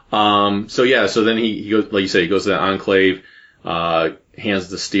 So then he goes, like you say, he goes to that enclave, hands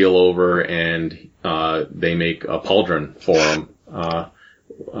the steel over, and they make a pauldron for him,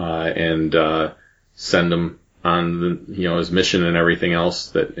 and send him on the, his mission and everything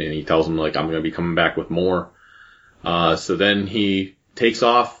else, and he tells him, like, I'm going to be coming back with more. So then he takes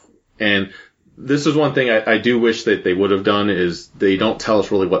off, and this is one thing I do wish that they would have done, is they don't tell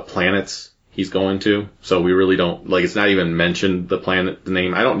us really what planets he's going to. So we really don't, like, it's not even mentioned the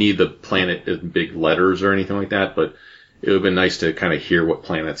name. I don't need the planet in big letters or anything like that, but it would have been nice to kind of hear what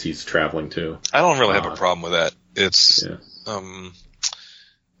planets he's traveling to. I don't really have a problem with that. It's,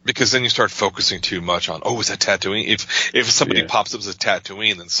 because then you start focusing too much on, is that Tatooine? If somebody pops up as a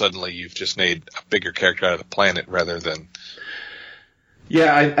Tatooine, then suddenly you've just made a bigger character out of the planet rather than...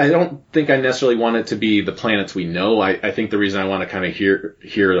 Yeah, I don't think I necessarily want it to be the planets we know. I think the reason I want to kind of hear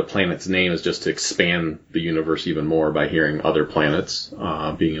the planet's name is just to expand the universe even more by hearing other planets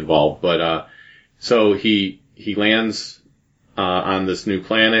being involved. But so he lands on this new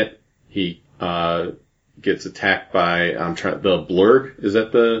planet. He gets attacked by the Blurg. Is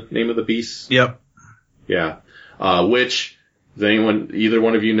that the name of the beast? Yep. Yeah. Which does either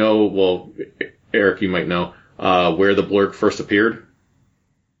one of you know? Well, Eric, you might know where the Blurg first appeared.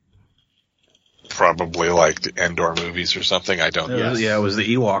 Probably like the Endor movies or something. I don't know. Yeah, it was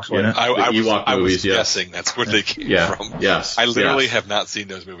the Ewoks, wasn't it? I was guessing that's where they came from. Yes. I literally have not seen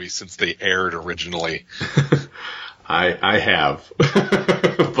those movies since they aired originally. I have.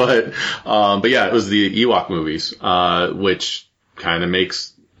 but yeah, it was the Ewok movies, which kind of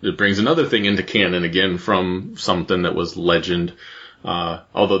brings another thing into canon again from something that was legend.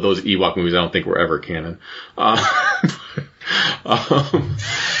 Although those Ewok movies I don't think were ever canon.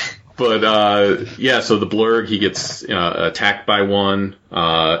 But so the Blurg, he gets attacked by one,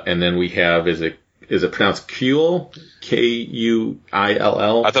 and then we have, is it pronounced Kuiil? Kuill? I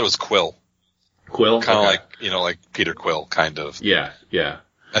thought it was Quill. Quill? Kind of like Peter Quill, kind of. Yeah.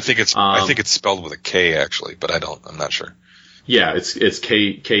 I think it's spelled with a K actually, but I'm not sure. Yeah, it's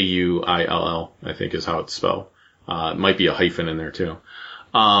Kuill, I think is how it's spelled. It might be a hyphen in there too.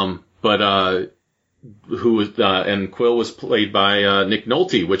 And Quill was played by Nick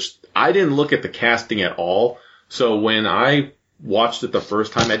Nolte, which I didn't look at the casting at all. So when I watched it the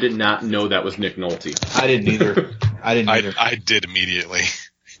first time, I did not know that was Nick Nolte. I didn't either. I did immediately.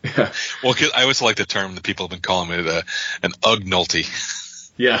 Yeah. Well, 'cause I always like the term that people have been calling it an Ugg Nolte.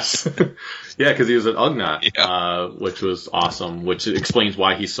 Yes. Yeah, because he was an Ugnaught, which was awesome, which explains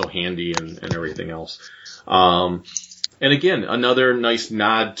why he's so handy and everything else. And again, another nice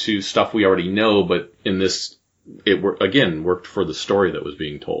nod to stuff we already know, but in this, it worked for the story that was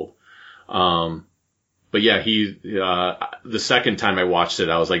being told. But yeah, the second time I watched it,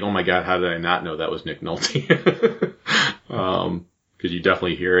 I was like, oh my God, how did I not know that was Nick Nolte? Cause you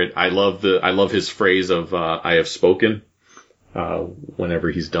definitely hear it. I love his phrase of, I have spoken,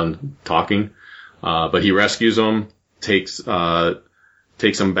 whenever he's done talking. But he rescues him, takes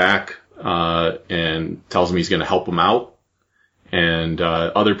him back, and tells him he's going to help him out. And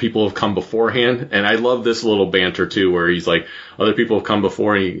other people have come beforehand. And I love this little banter too, where he's like, other people have come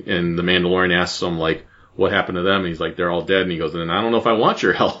before, and the Mandalorian asks him, like, what happened to them? And he's like, they're all dead. And he goes, then I don't know if I want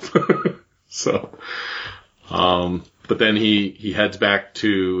your help. So, but then he heads back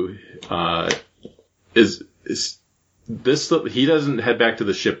to, he doesn't head back to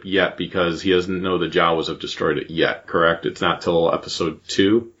the ship yet because he doesn't know the Jawas have destroyed it yet, correct? It's not till episode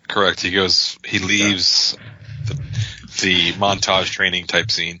 2? Correct. He leaves the montage training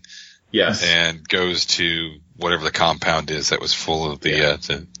type scene. Yes. And goes to whatever the compound is that was full of the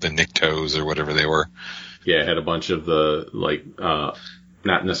Niktos or whatever they were. Yeah, it had a bunch of the, like, not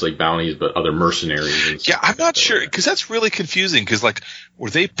necessarily bounties, but other mercenaries. Yeah, I'm not sure, because that's really confusing, because, like, were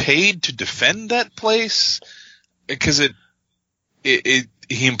they paid to defend that place? Because he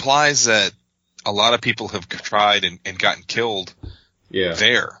implies that a lot of people have tried and gotten killed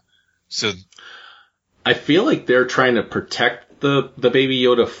there. So I feel like they're trying to protect the Baby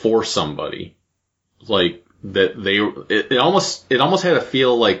Yoda for somebody. Like, that it almost had a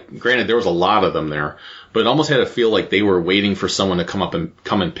feel like, granted there was a lot of them there, but it almost had a feel like they were waiting for someone to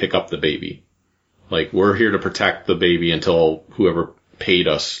come and pick up the baby. Like, we're here to protect the baby until whoever paid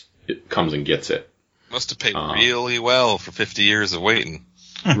us comes and gets it. Must have paid really well for 50 years of waiting.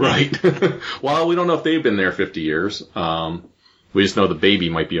 Right. Well, we don't know if they've been there 50 years. We just know the baby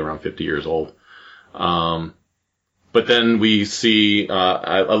might be around 50 years old. But then we see,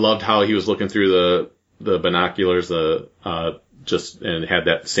 I loved how he was looking through the binoculars, and had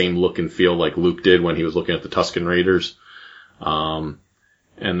that same look and feel like Luke did when he was looking at the Tusken Raiders. And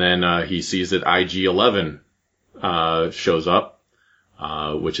then, he sees that IG-11, shows up.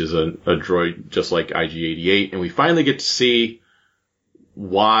 Which is a droid just like IG-88, and we finally get to see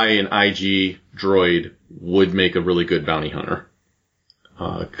why an IG droid would make a really good bounty hunter.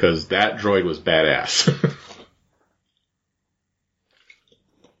 'Cause that droid was badass.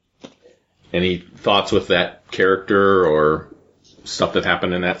 Any thoughts with that character or stuff that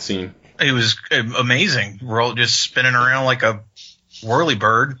happened in that scene? It was amazing. We're all just spinning around like a whirly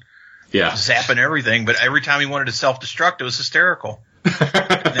bird, zapping everything. But every time he wanted to self-destruct, it was hysterical.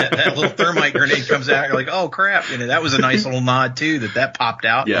 that little thermite grenade comes out. You're like, oh crap! That was a nice little nod too. That popped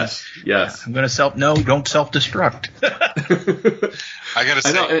out. Yes. I'm gonna don't self-destruct. I gotta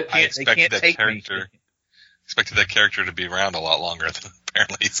say, I expected that character to be around a lot longer than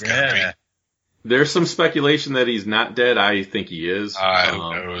apparently he's gonna be. There's some speculation that he's not dead. I think he is. Who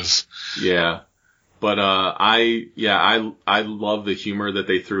knows? Yeah. But I love the humor that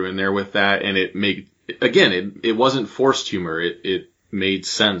they threw in there with that, and it wasn't forced humor. It made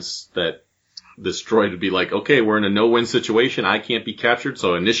sense that this droid would be like, okay, we're in a no-win situation. I can't be captured,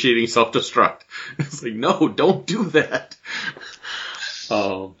 so initiating self-destruct. It's like, no, don't do that.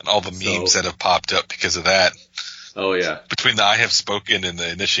 And all the memes that have popped up because of that. Oh yeah. Between the I have spoken and the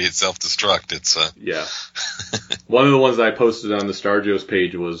initiate self-destruct, it's yeah. One of the ones that I posted on the Star Joe's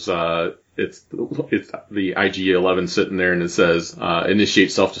page was it's the IG-11 sitting there and it says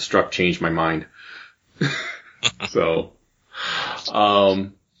initiate self-destruct, change my mind. So,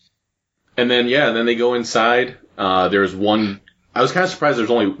 and then they go inside. There's one. I was kind of surprised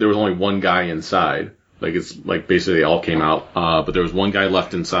there was only one guy inside. Like it's like basically they all came out. But there was one guy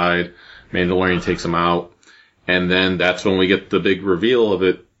left inside. Mandalorian takes him out, and then that's when we get the big reveal of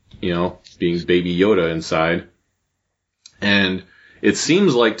it. Being Baby Yoda inside. And it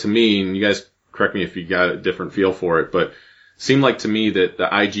seems like to me, and you guys correct me if you got a different feel for it, but it seemed like to me that the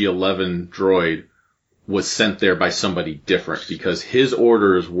IG-11 droid was sent there by somebody different because his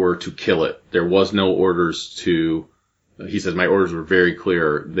orders were to kill it. There was no orders to, he says, my orders were very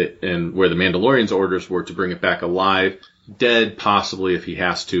clear, and where the Mandalorian's orders were to bring it back alive, dead possibly if he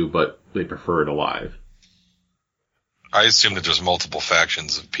has to, but they prefer it alive. I assume that there's multiple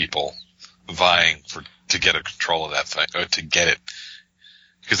factions of people vying to get a control of that thing, or to get it.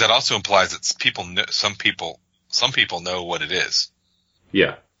 Because that also implies that some people know what it is.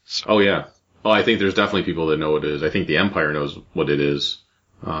 Yeah. Oh yeah. Oh, I think there's definitely people that know what it is. I think the Empire knows what it is,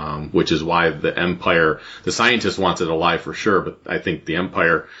 which is why the scientist wants it alive for sure, but I think the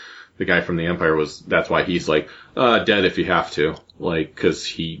guy from the Empire that's why he's like, dead if you have to. Like, cause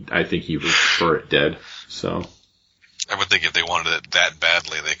I think he would prefer it dead, so. I would think if they wanted it that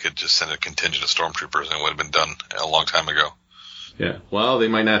badly, they could just send a contingent of stormtroopers and it would have been done a long time ago. Yeah. Well, they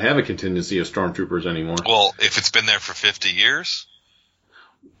might not have a contingency of stormtroopers anymore. Well, if it's been there for 50 years?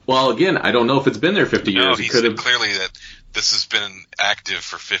 Well, again, I don't know if it's been there 50 years. No, he said clearly that this has been active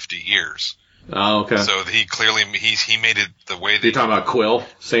for 50 years. Oh, okay. So he clearly, he made it the way that... You're talking about Quill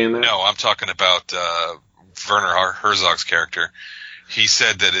saying that? No, I'm talking about Werner Herzog's character. He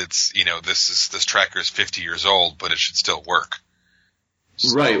said that it's, this tracker is 50 years old, but it should still work.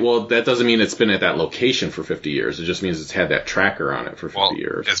 So, right. Well, that doesn't mean it's been at that location for 50 years. It just means it's had that tracker on it for 50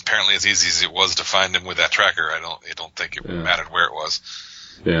 years. Apparently as easy as it was to find him with that tracker, I don't think it mattered where it was.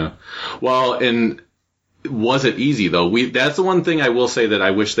 Yeah. Well, and was it easy though? That's the one thing I will say that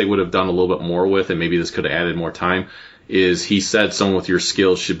I wish they would have done a little bit more with, and maybe this could have added more time, is he said someone with your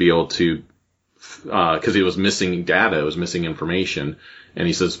skills should be able to, cause it was missing data, it was missing information, and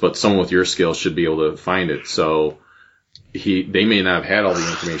he says, but someone with your skills should be able to find it, so they may not have had all the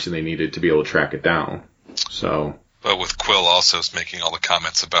information they needed to be able to track it down, so. But with Quill also making all the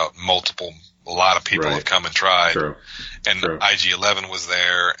comments about a lot of people have come and tried. True. And IG-11 was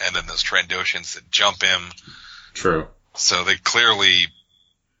there, and then those Trandoshans that jump him. True. So they clearly,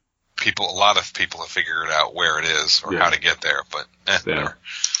 a lot of people have figured out where it is or how to get there, but whatever.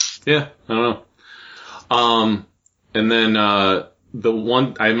 Yeah, I don't know. And then, the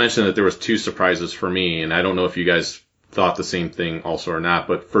one, I mentioned that there was 2 surprises for me, and I don't know if you guys thought the same thing also or not,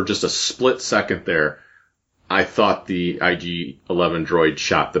 but for just a split second there, I thought the IG-11 droid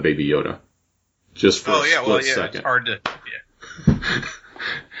shot the Baby Yoda. Just for a split second. It's hard to,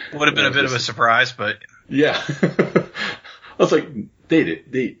 would have been a bit of a surprise, but. Yeah. I was like,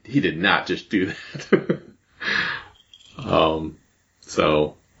 he did not just do that.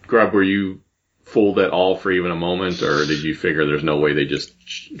 So, Grub, were you fooled at all for even a moment, or did you figure there's no way they just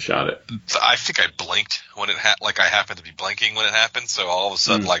shot it? I think I blinked when it I happened to be blinking when it happened, so all of a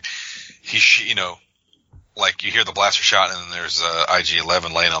sudden, like you hear the blaster shot and then there's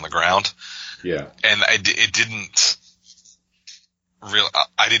IG-11 laying on the ground. Yeah. And I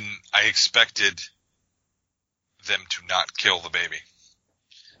expected them to not kill the baby.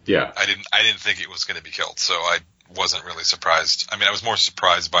 Yeah. I didn't think it was going to be killed, so I wasn't really surprised. I mean, I was more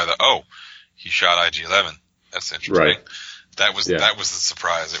surprised by he shot IG-11. That's interesting. Right. That was the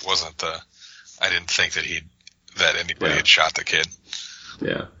surprise. It wasn't I didn't think that anybody had shot the kid.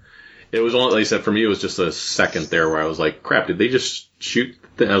 Yeah. It was only, like I said, for me, it was just a second there where I was like, crap, did they just shoot?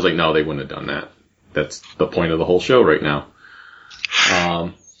 I was like, no, they wouldn't have done that. That's the point of the whole show right now.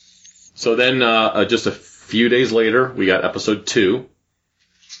 So then, just a few days later, we got episode 2,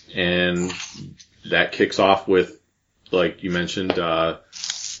 and that kicks off with, like you mentioned,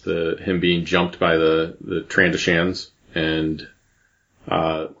 him being jumped by the Trandashans, and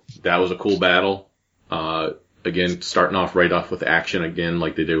that was a cool battle. Again, starting off right off with action again,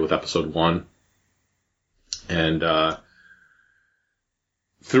 like they did with episode 1. And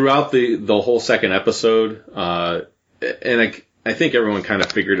throughout the whole second episode, and I think everyone kind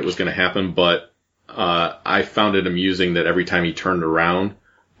of figured it was going to happen, but I found it amusing that every time he turned around,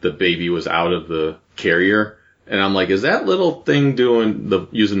 the baby was out of the carrier. And I'm like, is that little thing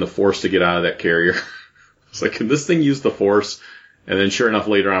using the Force to get out of that carrier? It's like, can this thing use the Force? And then sure enough,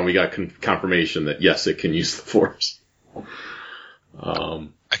 later on, we got confirmation that yes, it can use the Force.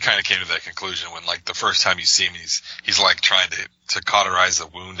 I kind of came to that conclusion when, like, the first time you see him, he's like trying to cauterize the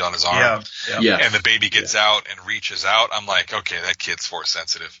wound on his arm. Yeah. And the baby gets out and reaches out. I'm like, okay, that kid's Force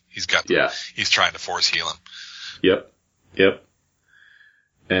sensitive. He's trying to Force heal him. Yep.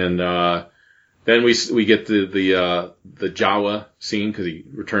 And, then we get the Jawa scene because he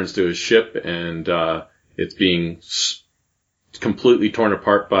returns to his ship and, it's being completely torn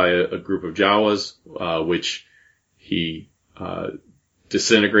apart by a group of Jawas, which he,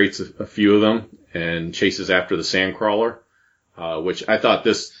 disintegrates a few of them and chases after the Sandcrawler, which I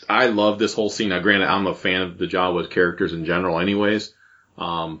love this whole scene. Now granted, I'm a fan of the Jawa characters in general anyways,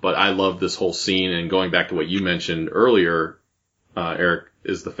 but I love this whole scene, and going back to what you mentioned earlier, Eric,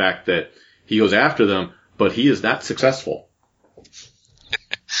 is the fact that he goes after them, but he is not successful.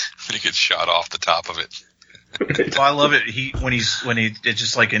 He gets shot off the top of it. Well, I love it. It's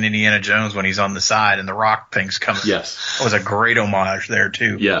just like in Indiana Jones when he's on the side and the rock thing's coming. Yes. That was a great homage there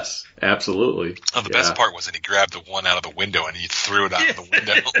too. Yes, absolutely. Oh, the best part was that he grabbed the one out of the window and he threw it out of the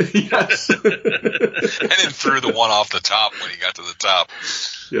window. Yes. And then threw the one off the top when he got to the top.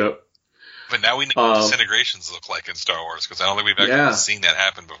 Yep. But now we know what disintegrations look like in Star Wars, because I don't think we've actually seen that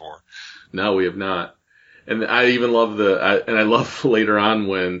happen before. No, we have not. And I even love I love later on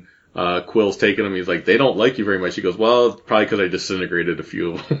when Quill's taking him, he's like, they don't like you very much. He goes, well, it's probably because I disintegrated a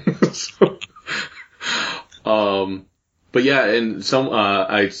few of them. But yeah, and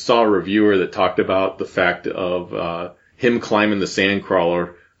I saw a reviewer that talked about the fact of him climbing the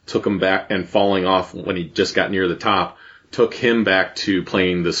Sandcrawler took him back, and falling off when he just got near the top, took him back to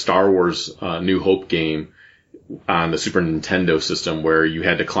playing the Star Wars New Hope game on the Super Nintendo system, where you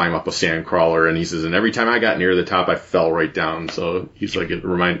had to climb up a Sandcrawler, and he says, and every time I got near the top, I fell right down. So he's like,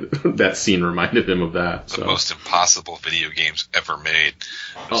 that scene reminded him of that. The most impossible video games ever made.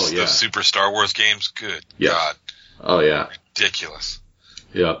 The Super Star Wars games, good God. Oh yeah. Ridiculous.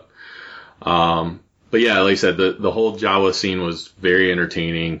 Yep. But yeah, like I said, the whole Jawa scene was very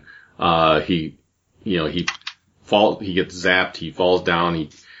entertaining. He gets zapped, he falls down, he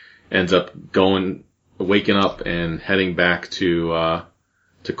ends up waking up and heading back to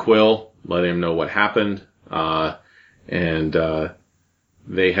Quill, letting him know what happened. And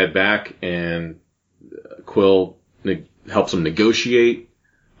they head back, and Quill helps him negotiate,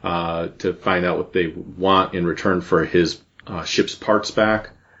 to find out what they want in return for his, ship's parts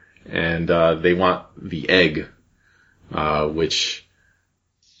back. And, they want the egg, which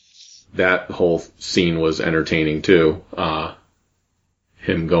that whole scene was entertaining too.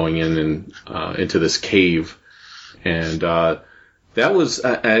 Him going in and into this cave, and that was,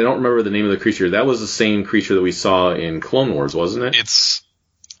 I don't remember the name of the creature. That was the same creature that we saw in Clone Wars, wasn't it?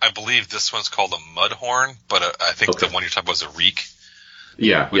 I believe this one's called a Mudhorn, but I think the one you're talking about is a Reek.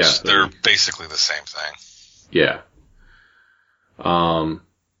 Yeah, they're basically the same thing. Yeah.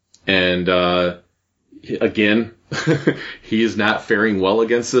 And again, he is not faring well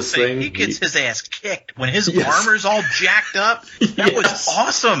against this thing. He gets his ass kicked when his armor's all jacked up. That was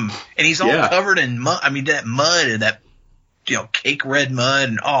awesome. And he's all covered in mud. I mean, that mud and that, cake red mud.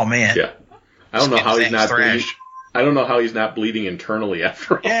 And oh man. Yeah. I don't know how he's not bleeding. I don't know how he's not bleeding internally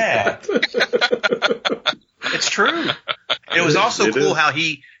after all that. It's true. It was also cool how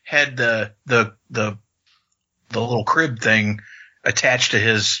he had the little crib thing attached to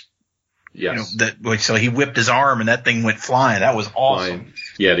his. Yes. So he whipped his arm and that thing went flying. That was awesome.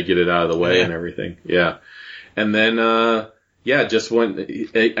 Yeah, to get it out of the way and everything. Yeah. And then, just when,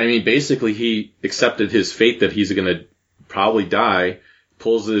 basically he accepted his fate that he's going to probably die,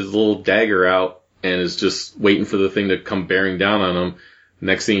 pulls his little dagger out and is just waiting for the thing to come bearing down on him.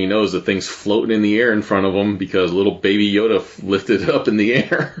 Next thing he knows, the thing's floating in the air in front of him because little baby Yoda lifted it up in the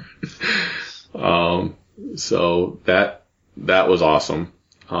air. So that was awesome.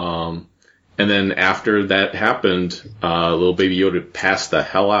 And then after that happened, little baby Yoda passed the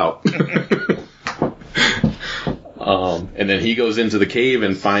hell out. And then he goes into the cave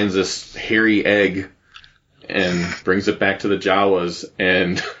and finds this hairy egg and brings it back to the Jawas.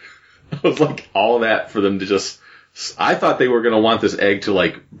 And it was like all of that for them to just, I thought they were going to want this egg to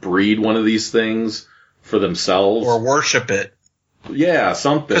like breed one of these things for themselves. Or worship it. Yeah,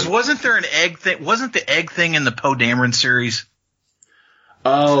 something. Because wasn't there an egg thing? Wasn't the egg thing in the Poe Dameron series?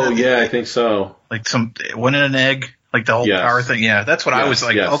 Oh, yeah, I think so. Like wasn't it an egg? Like the whole power thing? Yeah, that's what I was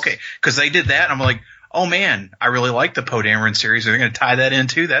like, okay. Because they did that, and I'm like, oh man, I really like the Poe Dameron series. Are they going to tie that in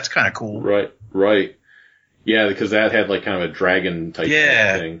too? That's kind of cool. Right. Yeah, because that had like kind of a dragon type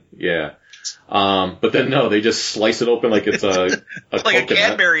thing. Yeah. But then no, they just slice it open like it's a like coconut. A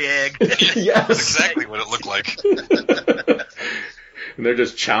Cadbury egg. Yes. That's exactly what it looked like. And they're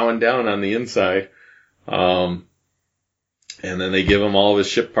just chowing down on the inside. And then they give him all of his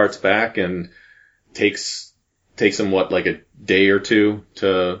ship parts back, and takes him like a day or two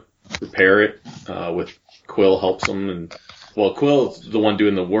to repair it. With Quill helps him, and Quill's the one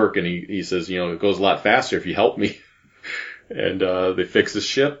doing the work, and he says, it goes a lot faster if you help me. And they fix his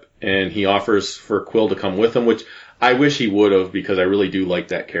ship, and he offers for Quill to come with him, which I wish he would have, because I really do like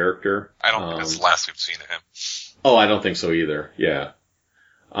that character. I don't think that's the last we've seen of him. Oh, I don't think so either. Yeah.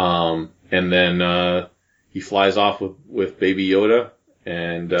 And then he flies off with Baby Yoda,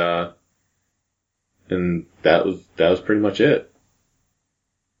 and that was pretty much it.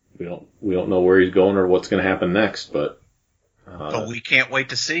 We don't know where he's going or what's going to happen next, but we can't wait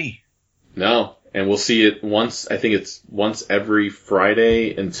to see. No, and we'll see it once. I think it's once every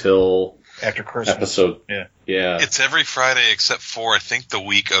Friday until after Christmas. Episode. Yeah. It's every Friday except for I think the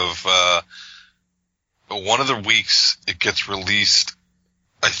week of one of the weeks it gets released.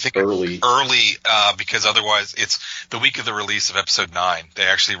 I think early, because otherwise it's the week of the release of episode 9. They're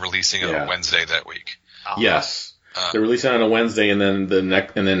actually releasing it on Wednesday that week. Yes. They're releasing it on a Wednesday, and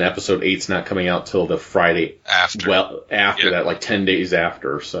then episode 8's not coming out till the Friday after. Well, after that, like 10 days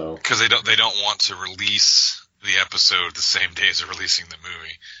after. So because they don't want to release the episode the same day as they're releasing the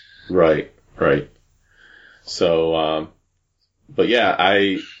movie. Right. So, but yeah,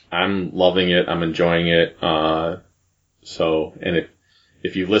 I'm loving it. I'm enjoying it. So, and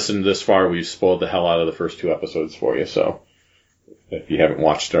if you've listened this far, we've spoiled the hell out of the first 2 episodes for you. So, if you haven't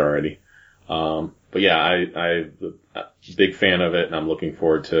watched it already. But yeah, I'm a big fan of it, and I'm looking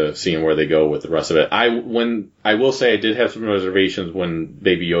forward to seeing where they go with the rest of it. I will say I did have some reservations when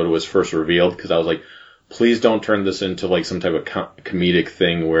Baby Yoda was first revealed, because I was like, please don't turn this into like some type of comedic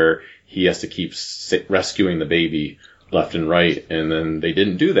thing where he has to keep rescuing the baby left and right, and then they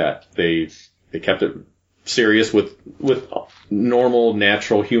didn't do that. They kept it serious with normal,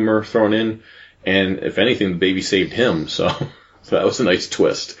 natural humor thrown in, and if anything, the baby saved him, so that was a nice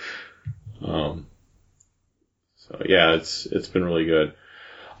twist. So yeah, it's been really good.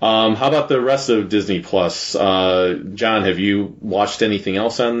 How about the rest of Disney Plus? John, have you watched anything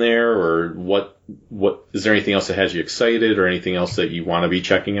else on there, or what is there anything else that has you excited, or anything else that you want to be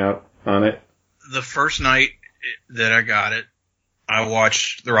checking out on it? The first night that I got it, I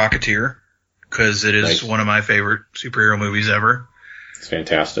watched The Rocketeer, because it is one of my favorite superhero movies ever. It's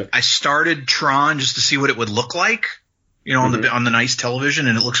fantastic. I started Tron just to see what it would look like, on the nice television,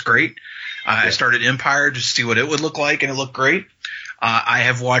 and it looks great. I started Empire just to see what it would look like, and it looked great. I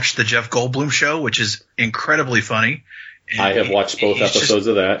have watched the Jeff Goldblum show, which is incredibly funny. And I have watched both episodes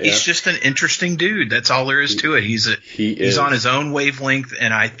of that. Yeah. He's just an interesting dude. That's all there is to it. He's on his own wavelength,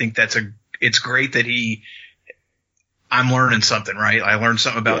 and I think it's great that I'm learning something, right? I learned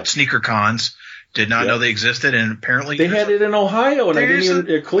something about sneaker cons. Did not know they existed, and apparently they had it in Ohio,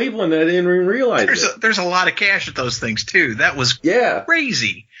 and Cleveland. I didn't even realize there's a lot of cash at those things too. That was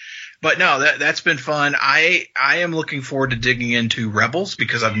crazy. But no, that's been fun. I am looking forward to digging into Rebels,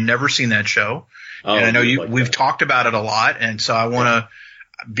 because I've never seen that show, and I know we've talked about it a lot, and so I want to,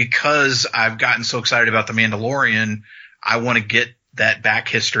 because I've gotten so excited about The Mandalorian, I want to get that back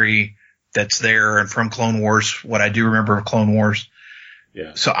history that's there and from Clone Wars, what I do remember of Clone Wars.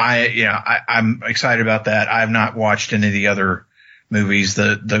 Yeah. So I'm excited about that. I have not watched any of the other movies.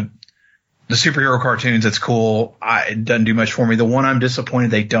 The superhero cartoons, that's cool. It doesn't do much for me. The one I'm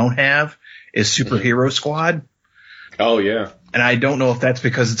disappointed they don't have is Superhero Squad. Oh yeah. And I don't know if that's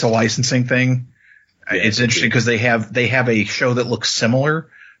because it's a licensing thing. Yeah, it's interesting because they have a show that looks similar,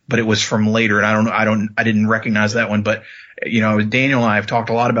 but it was from later, and I didn't recognize that one. But Daniel and I have talked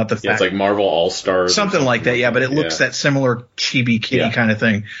a lot about the fact it's like Marvel All-Stars, something like that. Yeah, but it looks that similar chibi kitty kind of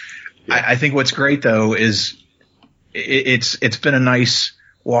thing. Yeah. I think what's great though is it's been a nice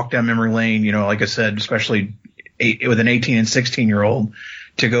walk down memory lane. Like I said, especially with an 18 and 16-year-old,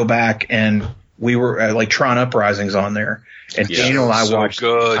 to go back, and we were like Tron Uprising's on there. And Daniel and I watched.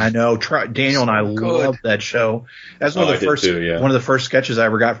 Good. I know. Daniel and I loved that show. That's one of the first. Too, yeah. One of the first sketches I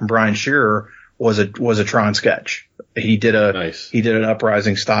ever got from Brian Shearer was a Tron sketch. He did an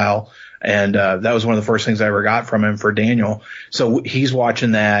Uprising style, and that was one of the first things I ever got from him for Daniel. So he's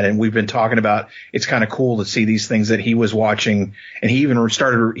watching that, and we've been talking about. It's kind of cool to see these things that he was watching, and he even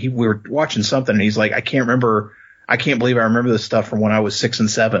started. We were watching something, and he's like, I can't believe I remember this stuff from when I was 6 and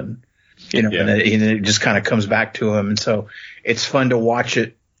 7. You know, and it just kind of comes back to him. And so it's fun to watch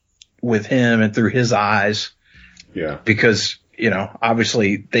it with him and through his eyes. Yeah. Because, you know,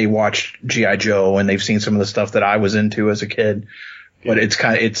 obviously they watched G.I. Joe and they've seen some of the stuff that I was into as a kid. But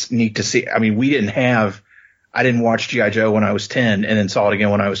it's neat to see. I mean, I didn't watch G.I. Joe when I was 10 and then saw it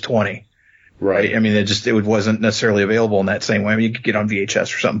again when I was 20. Right. I mean, it wasn't necessarily available in that same way. I mean, you could get on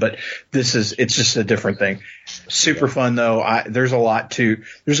VHS or something, but it's just a different thing. Super fun though. There's going to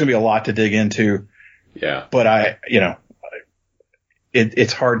be a lot to dig into. Yeah. But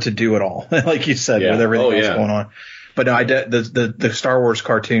it's hard to do it all, like you said, with everything else going on. But no, the Star Wars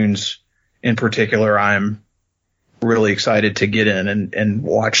cartoons in particular, I'm really excited to get in and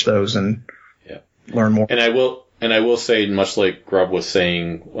watch those and learn more. And I will say, much like Grubb was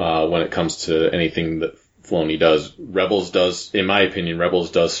saying, when it comes to anything that Filoni does, in my opinion,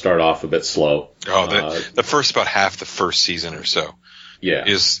 Rebels does start off a bit slow. Oh, the first about half the first season or so. Yeah.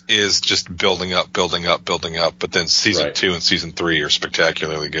 Is just building up. But then season 2 and season 3 are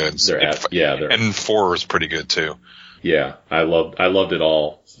spectacularly good. And 4 is pretty good too. Yeah. I loved it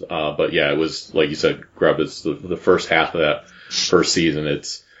all. But yeah, it was, like you said, Grubb, it's the first half of that first season.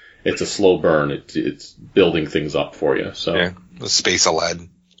 It's a slow burn. It's building things up for you. So yeah, the space Aladdin.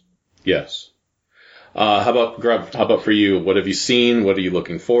 Yes. How about Grubb? How about for you? What have you seen? What are you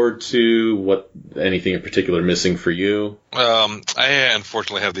looking forward to? Anything in particular missing for you? I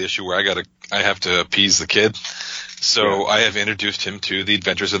unfortunately have the issue where I have to appease the kid. So I have introduced him to The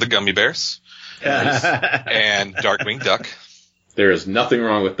Adventures of the Gummy Bears and Darkwing Duck. There is nothing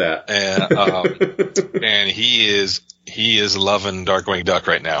wrong with that. And he is loving Darkwing Duck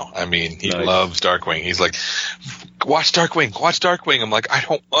right now. I mean, he loves Darkwing. He's like, watch Darkwing. I'm like, I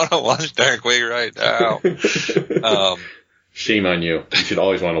don't want to watch Darkwing right now. Shame on you. You should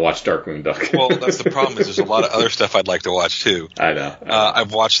always want to watch Darkwing Duck. Well, that's the problem is there's a lot of other stuff I'd like to watch too. I know.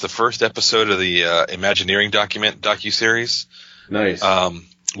 I've watched the first episode of the Imagineering docuseries. Nice.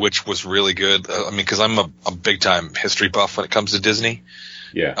 Which was really good. I mean, because I'm a big time history buff when it comes to Disney.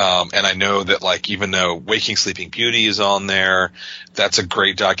 Yeah. And I know that, like, even though Waking Sleeping Beauty is on there, that's a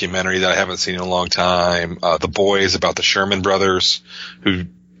great documentary that I haven't seen in a long time. The Boys, about the Sherman Brothers, who,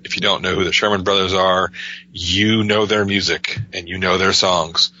 if you don't know who the Sherman Brothers are, you know their music and you know their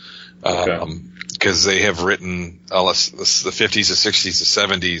songs. Because they have written, the 50s, the 60s,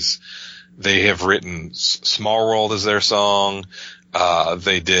 the 70s, they have written Small World is their song.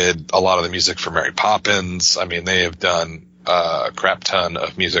 They did a lot of the music for Mary Poppins. I mean, they have done a crap ton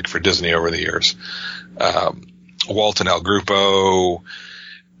of music for Disney over the years. Walton El Grupo.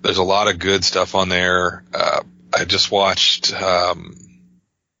 There's a lot of good stuff on there. I just watched the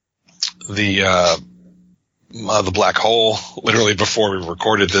Black Hole literally before we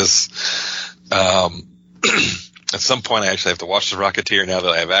recorded this. At some point, I actually have to watch The Rocketeer now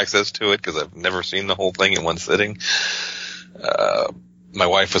that I have access to it because I've never seen the whole thing in one sitting. My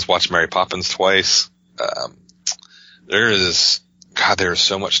wife has watched Mary Poppins twice. There's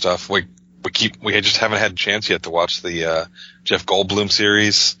so much stuff. We just haven't had a chance yet to watch the Jeff Goldblum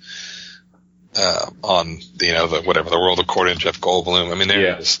series on the World According to Jeff Goldblum. I mean,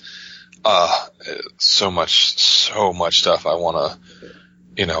 there's so much stuff I want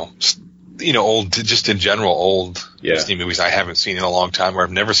to, old, just in general, old Disney movies I haven't seen in a long time, or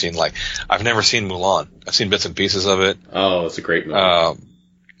I've never seen Mulan. I've seen bits and pieces of it. Oh, it's a great movie.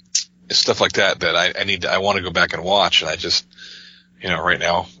 Stuff like that I want to go back and watch, and I just, right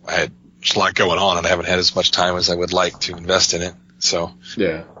now I had just a lot going on and I haven't had as much time as I would like to invest in it. So,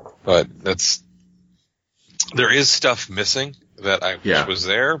 yeah, but there is stuff missing that I wish was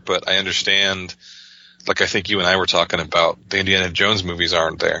there, but I understand, like I think you and I were talking about, the Indiana Jones movies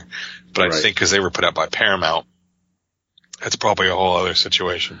aren't there, but I think because they were put out by Paramount, that's probably a whole other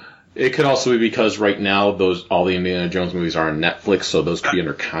situation. It could also be because right now all the Indiana Jones movies are on Netflix, so those could be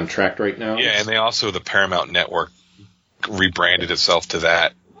under contract right now. Yeah, and the Paramount Network rebranded itself to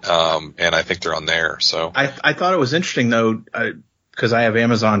that, and I think they're on there. So I thought it was interesting though, because I have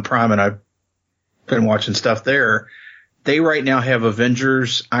Amazon Prime and I've been watching stuff there. They right now have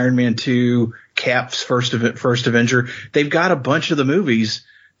Avengers, Iron Man 2, Cap's First Avenger. They've got a bunch of the movies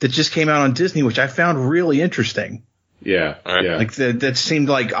that just came out on Disney, which I found really interesting. Yeah. All right. Yeah. Like that seemed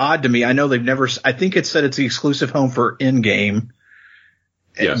like odd to me. I know they've never. I think it said it's the exclusive home for Endgame.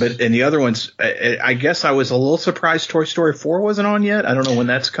 Yes. But in the other ones, I guess I was a little surprised Toy Story 4 wasn't on yet. I don't know when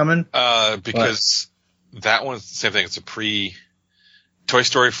that's coming. Because that one's the same thing. It's a Toy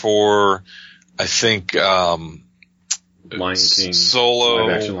Story 4, I think, Lion King. Solo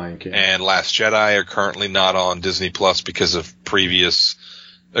Live action Lion King. and Last Jedi are currently not on Disney Plus because of previous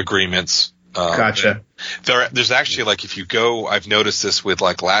agreements. Gotcha. There's actually, like, if you go, I've noticed this with,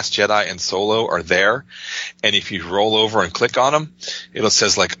 like, Last Jedi and Solo are there, and if you roll over and click on them, it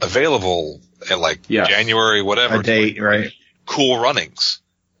says, like, available at, like, January, whatever. A date, right. Cool Runnings.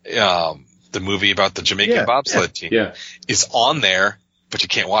 The movie about the Jamaican bobsled team is on there, but you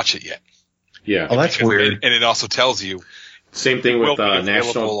can't watch it yet. Yeah. Oh, that's weird. And it also tells you, same thing with will be National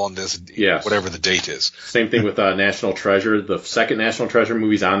available on this, whatever the date is. Same thing with National Treasure. The second National Treasure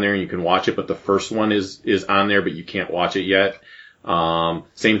movie's on there and you can watch it, but the first one is on there, but you can't watch it yet.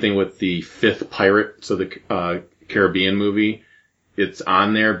 Same thing with the fifth Pirate, so the Caribbean movie. It's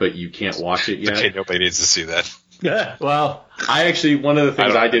on there, but you can't watch it yet. Okay, nobody needs to see that. Yeah. Well, I actually, one of the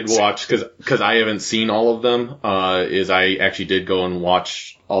things I did watch, cause I haven't seen all of them, is I actually did go and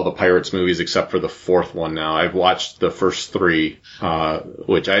watch all the Pirates movies except for the fourth one now. I've watched the first three,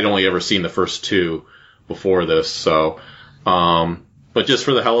 which I'd only ever seen the first two before this, so, but just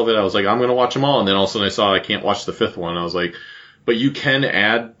for the hell of it, I was like, I'm gonna watch them all, and then all of a sudden I saw I can't watch the fifth one. I was like, but you can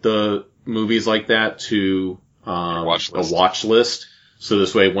add the movies like that to, a watch list. So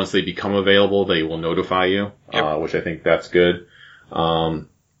this way, once they become available, they will notify you, which I think that's good.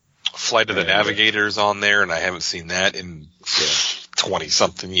 Flight of the Navigator's on there, and I haven't seen that in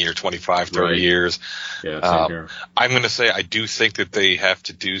 20-something years, 25, 30 years. Yeah, same here. I'm going to say I do think that they have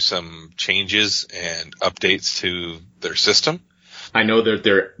to do some changes and updates to their system. I know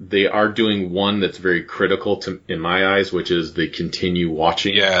that they are doing one that's very critical in my eyes, which is the continue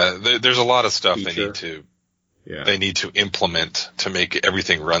watching. Yeah, there's a lot of stuff feature. They need to implement to make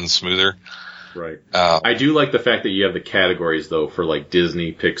everything run smoother. Right. I do like the fact that you have the categories though for like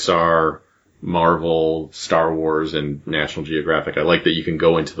Disney, Pixar, Marvel, Star Wars, and National Geographic. I like that you can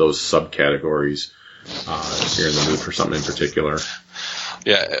go into those subcategories if you're in the mood for something in particular.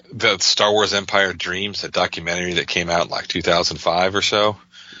 Yeah, the Star Wars Empire Dreams, that documentary that came out in like 2005 or so.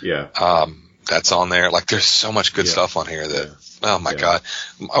 Yeah. That's on there. Like, there's so much good stuff on here that, oh my God.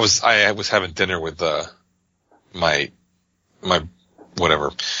 I was having dinner with, my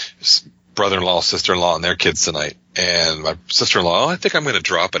whatever, brother-in-law, sister-in-law, and their kids tonight. And my sister-in-law, I think I'm going to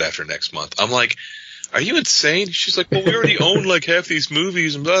drop it after next month. I'm like, are you insane? She's like, well, we already own like half these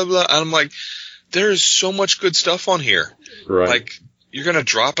movies and blah, blah. And I'm like, there is so much good stuff on here. Right. Like, you're going to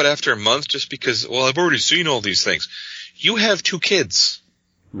drop it after a month just because, well, I've already seen all these things. You have 2 kids.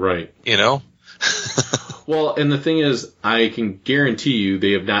 Right. You know? Well, and the thing is, I can guarantee you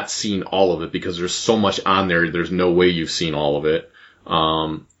they have not seen all of it because there's so much on there. There's no way you've seen all of it.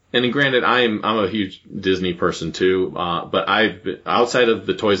 And then granted, I'm a huge Disney person too. But outside of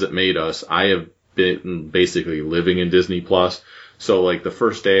the Toys That Made Us, I have been basically living in Disney Plus. So like the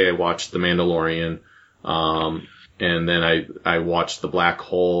first day I watched The Mandalorian, and then I watched The Black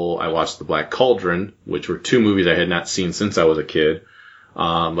Hole, I watched The Black Cauldron, which were 2 movies I had not seen since I was a kid.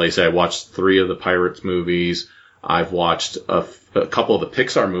 Like I said, I watched 3 of the Pirates movies. I've watched a couple of the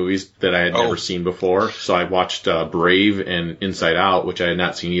Pixar movies that I had never seen before. So I watched Brave and Inside Out, which I had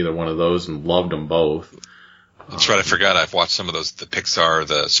not seen either one of those and loved them both. That's right. I forgot. I've watched some of those, the Pixar,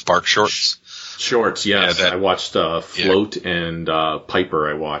 the Spark shorts. Shorts, yes. Yeah, I watched Float and Piper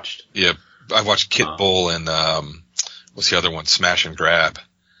I watched. Yeah, I watched Kit Bull and what's the other one? Smash and Grab.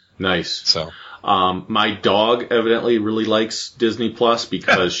 Nice. So. My dog evidently really likes Disney Plus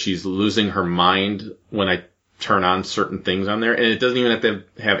because she's losing her mind when I turn on certain things on there. And it doesn't even have to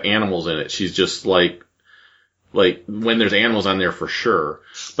have animals in it. She's just like when there's animals on there for sure.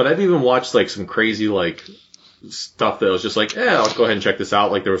 But I've even watched like some crazy like stuff that was just like, I'll go ahead and check this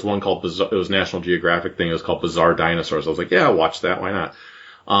out. Like there was one called it was National Geographic thing. It was called Bizarre Dinosaurs. I was like, I'll watch that. Why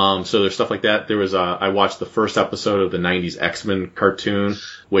not? So there's stuff like that. There was, I watched the first episode of the 90s X-Men cartoon,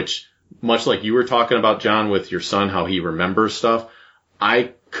 which, much like you were talking about, John, with your son, how he remembers stuff,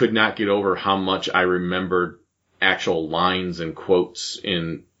 I could not get over how much I remembered actual lines and quotes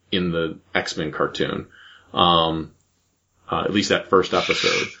in the X-Men cartoon. At least that first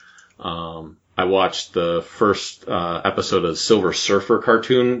episode. I watched the first episode of the Silver Surfer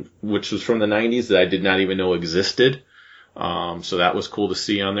cartoon, which was from the 90s that I did not even know existed. So that was cool to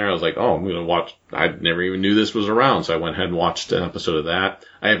see on there. I was like, I'm going to watch. I never even knew this was around. So I went ahead and watched an episode of that.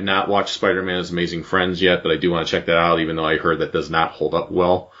 I have not watched Spider-Man's Amazing Friends yet, but I do want to check that out, even though I heard that does not hold up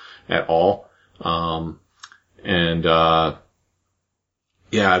well at all. And,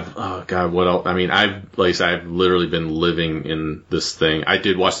 yeah, oh God, what else? I mean, like I said, I've literally been living in this thing. I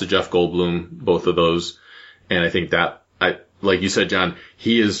did watch the Jeff Goldblum, both of those. And I think that, like you said, John,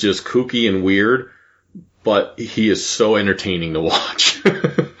 he is just kooky and weird, but he is so entertaining to watch.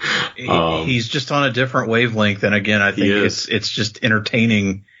 He's just on a different wavelength. And again, I think it's just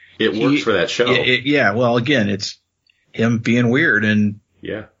entertaining. It works for that show. Yeah. Well, again, it's him being weird, and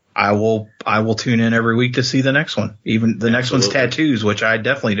yeah, I will tune in every week to see the next one. Even the next one's tattoos, which I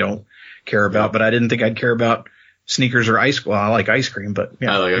definitely don't care about, but I didn't think I'd care about sneakers or ice. Well, I like ice cream, but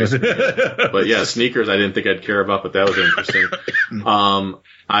yeah. I like ice cream. But yeah, sneakers I didn't think I'd care about, but that was interesting.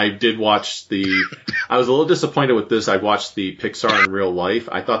 I did watch I was a little disappointed with this. I watched the Pixar in Real Life.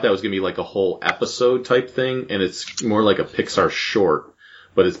 I thought that was going to be like a whole episode type thing, and it's more like a Pixar short,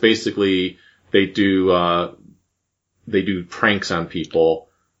 but it's basically, they do pranks on people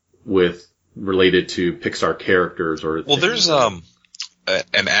related to Pixar characters or. Well, there's, an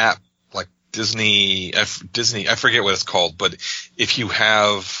app like Disney, I forget what it's called, but if you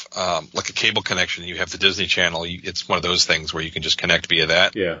have, like a cable connection, you have the Disney Channel, it's one of those things where you can just connect via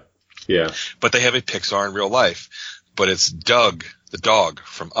that. Yeah. Yeah. But they have a Pixar in Real Life, but it's Doug, the dog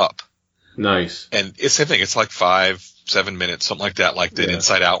from Up. Nice. And it's the same thing. It's like 5-7 minutes, something like that, like the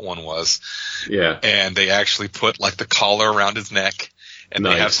Inside Out one was. Yeah. And they actually put like the collar around his neck, and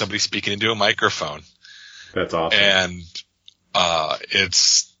nice. They have somebody speaking into a microphone. That's awesome. And,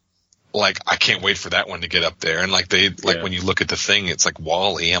 it's like, I can't wait for that one to get up there. And like when you look at the thing, it's like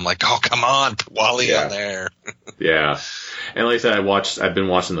WALL-E. I'm like, oh, come on, put WALL-E on there. Yeah. And like I said, I've been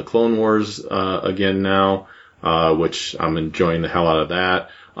watching the Clone Wars, again now, which I'm enjoying the hell out of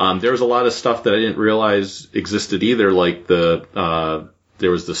that. There was a lot of stuff that I didn't realize existed either, like there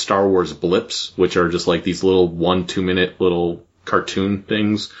was the Star Wars blips, which are just like these little 1-2 minute little cartoon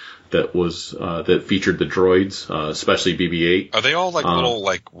things that that featured the droids, especially BB-8. Are they all like little,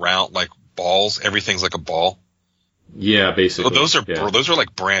 like round, like balls? Everything's like a ball? Yeah, basically. Well, those are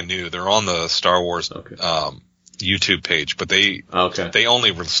like brand new. They're on the Star Wars, YouTube page, but they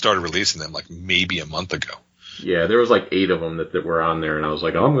only started releasing them like maybe a month ago. Yeah, there was like 8 of them that were on there, and I was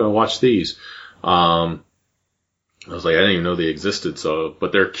like, oh, I'm going to watch these. I was like, I didn't even know they existed,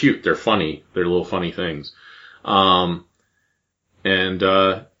 but they're cute. They're funny. They're little funny things.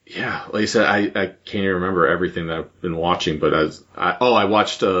 Yeah, like I said, I can't even remember everything that I've been watching, but I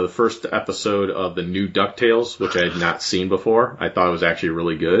watched the first episode of the new DuckTales, which I had not seen before. I thought it was actually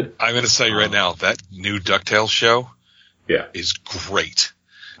really good. I'm going to tell you right now, that new DuckTales show is great.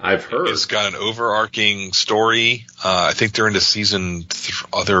 I've heard. It's got an overarching story. I think they're into at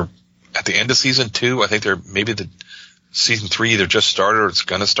the end of season 2. I think season 3 either just started or it's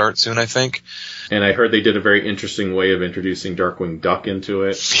going to start soon, I think. And I heard they did a very interesting way of introducing Darkwing Duck into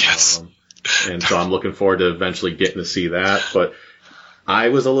it. Yes. And so I'm looking forward to eventually getting to see that. But I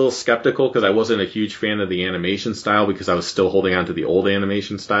was a little skeptical because I wasn't a huge fan of the animation style because I was still holding on to the old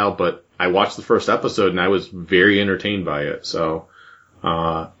animation style. But I watched the first episode and I was very entertained by it. So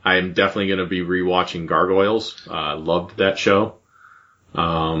I am definitely going to be rewatching Gargoyles. Loved that show.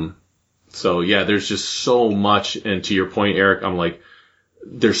 So yeah, there's just so much. And to your point, Eric, I'm like,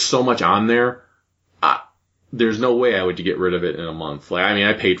 there's so much on there. There's no way I would get rid of it in a month. Like, I mean,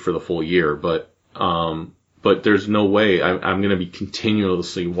 I paid for the full year, but there's no way I'm going to be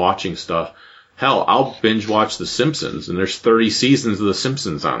continuously watching stuff. Hell, I'll binge watch The Simpsons, and there's 30 seasons of The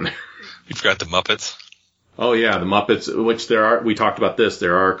Simpsons on there. You forgot the Muppets? Oh yeah, the Muppets, which we talked about this.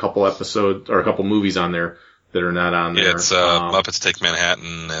 There are a couple episodes or a couple movies on there that are not on there. Yeah, it's Muppets Take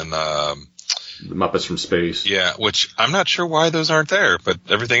Manhattan and the Muppets from Space. Yeah, which I'm not sure why those aren't there, but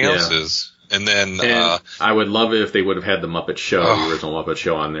everything else is. And then I would love it if they would have had the Muppet Show, the original Muppet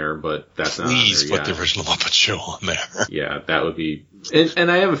Show on there, but that's not on there. Please put the original Muppet Show on there. Yeah, that would be.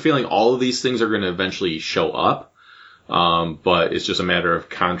 And I have a feeling all of these things are going to eventually show up, but it's just a matter of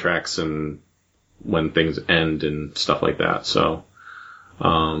contracts and when things end and stuff like that. So,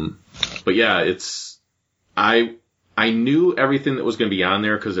 but yeah, I knew everything that was going to be on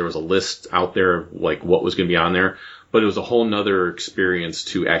there because there was a list out there of like what was going to be on there, but it was a whole nother experience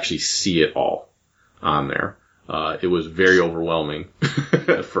to actually see it all on there. It was very overwhelming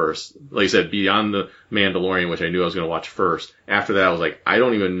at first. Like I said, beyond the Mandalorian, which I knew I was going to watch first. After that, I was like, I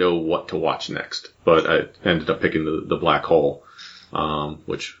don't even know what to watch next. But I ended up picking the Black Hole,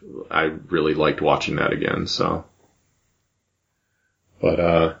 which I really liked watching that again. So,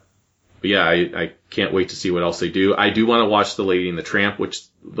 but yeah, I can't wait to see what else they do. I do want to watch The Lady and the Tramp,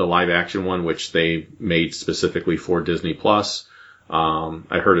 the live action one, which they made specifically for Disney Plus.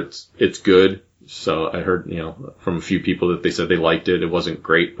 I heard it's good. So I heard, from a few people that they said they liked it. It wasn't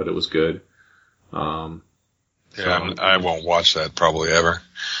great, but it was good. Yeah, I won't watch that probably ever.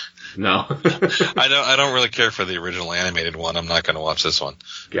 No. I don't really care for the original animated one. I'm not going to watch this one.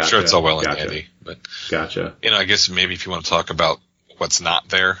 Gotcha. I'm sure it's all well and dandy, but Gotcha. I guess maybe if you want to talk about what's not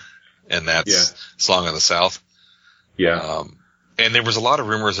there, and that's Song of the South. Yeah. And there was a lot of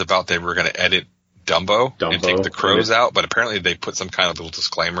rumors about they were going to edit Dumbo and take the crows out, but apparently they put some kind of little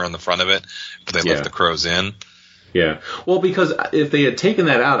disclaimer on the front of it, but they left the crows in. Yeah. Well, because if they had taken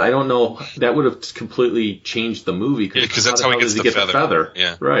that out, I don't know, that would have completely changed the movie. Because that's how he gets the feather.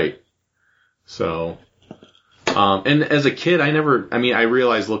 Yeah. Right. So, and as a kid, I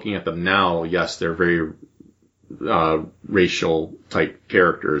realize looking at them now, yes, they're very, racial type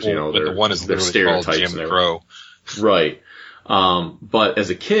characters, but the one is literally called Jim Crow. Right. But as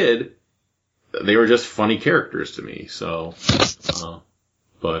a kid, they were just funny characters to me, so,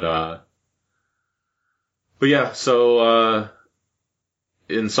 but yeah, so,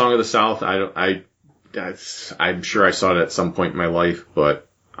 in Song of the South, I'm sure I saw it at some point in my life, but,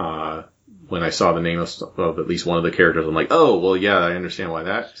 when I saw the name of at least one of the characters, I'm like, oh, well, yeah, I understand why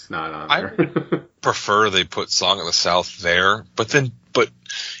that's not on there. I prefer they put Song of the South there, but put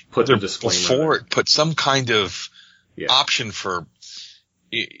the disclaimer before it, put some kind of option for,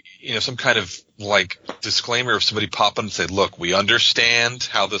 some kind of like disclaimer of somebody pop up and say, look, we understand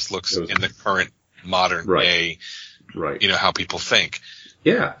how this looks in the current modern day, right? How people think.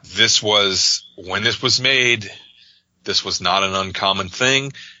 Yeah. When this was made, this was not an uncommon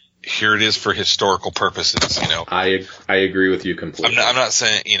thing. Here it is for historical purposes, I agree with you completely. I'm not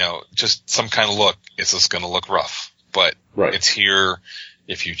saying, just some kind of look. It's just going to look rough, but it's here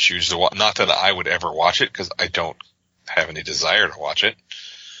if you choose to watch. Not that I would ever watch it because I don't have any desire to watch it.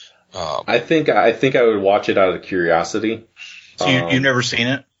 I think I would watch it out of curiosity. So you've never seen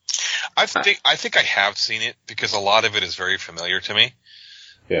it? I think I have seen it because a lot of it is very familiar to me.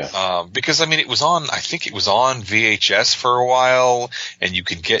 Yeah. Because it was on VHS for a while, and you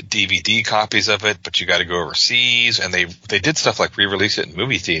could get DVD copies of it, but you got to go overseas, and they did stuff like re-release it in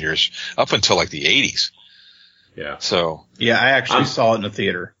movie theaters up until like the 80s. Yeah. So. Yeah, I actually saw it in the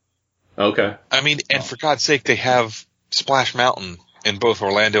theater. Okay. And for God's sake, they have Splash Mountain in both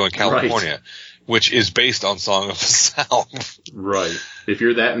Orlando and California, which is based on Song of the South. Right. If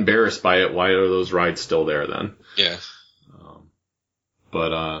you're that embarrassed by it, why are those rides still there then? Yeah.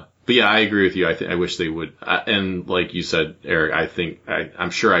 But yeah, I agree with you. I wish they would. And like you said, Eric, I'm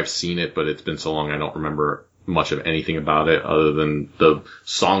sure I've seen it, but it's been so long I don't remember much of anything about it other than the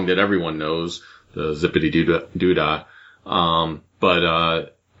song that everyone knows, the Zippity Doodah.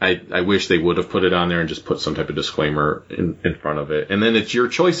 But I wish they would have put it on there and just put some type of disclaimer in front of it. And then it's your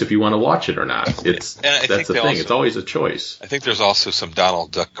choice if you want to watch it or not. That's the thing. It's always a choice. I think there's also some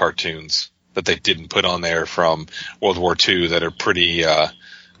Donald Duck cartoons that they didn't put on there from World War II that are pretty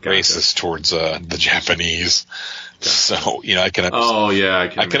racist towards the Japanese. So, I can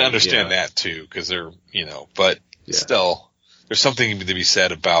I can understand that too, because they're, but still, there's something to be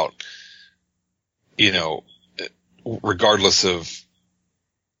said about, regardless of.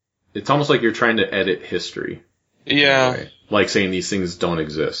 It's almost like you're trying to edit history. Yeah. Like saying these things don't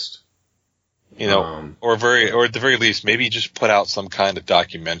exist. Or at the very least, maybe just put out some kind of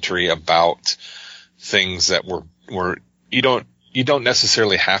documentary about things that were you don't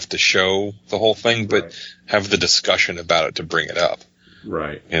necessarily have to show the whole thing, but have the discussion about it to bring it up.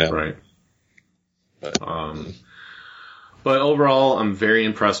 Right. Right. But overall, I'm very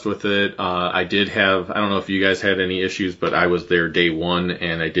impressed with it. I don't know if you guys had any issues, but I was there day one,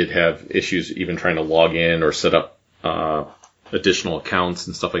 and I did have issues even trying to log in or set up additional accounts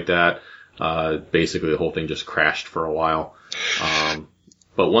and stuff like that. Basically, the whole thing just crashed for a while.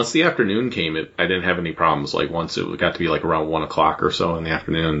 But once the afternoon came, I didn't have any problems. Like once it got to be like around 1 o'clock or so in the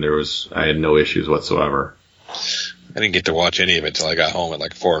afternoon, I had no issues whatsoever. I didn't get to watch any of it until I got home at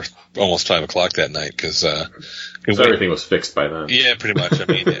like 4, almost 5 o'clock that night because everything was fixed by then. Yeah, pretty much.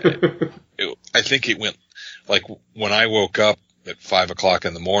 I think it went like when I woke up at 5 o'clock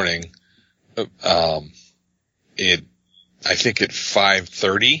in the morning. I think at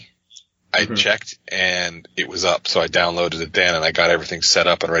 5:30. I checked and it was up, so I downloaded it then and I got everything set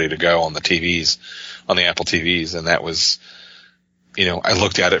up and ready to go on the TVs, on the Apple TVs, and that was, I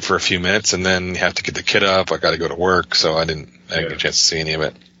looked at it for a few minutes and then you have to get the kid up. I got to go to work, so I didn't get a chance to see any of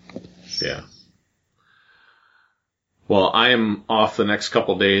it. Yeah. Well, I am off the next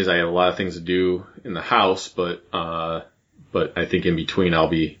couple of days. I have a lot of things to do in the house, but I think in between I'll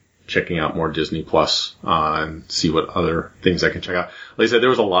be checking out more Disney Plus and see what other things I can check out. Like I said, there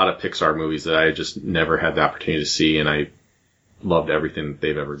was a lot of Pixar movies that I just never had the opportunity to see, and I loved everything that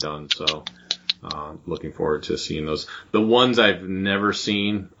they've ever done. So, looking forward to seeing those. The ones I've never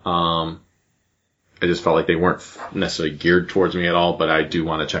seen, I I just felt like they weren't necessarily geared towards me at all, but I do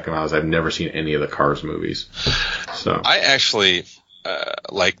want to check them out as I've never seen any of the Cars movies. So I actually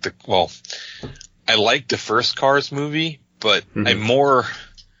like I liked the first Cars movie, but I'm more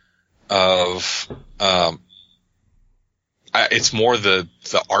of it's more the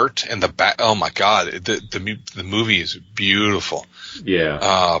art and the back. Oh my God, the movie is beautiful.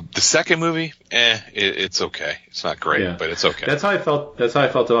 Yeah. The second movie, it's okay. It's not great, but it's okay. That's how I felt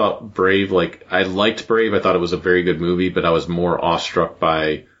about Brave. Like, I liked Brave. I thought it was a very good movie, but I was more awestruck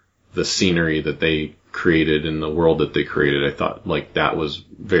by the scenery that they created and the world that they created. I thought like that was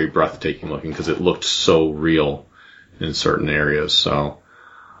very breathtaking looking because it looked so real in certain areas. So,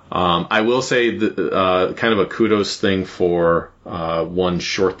 I will say that, kind of a kudos thing for, one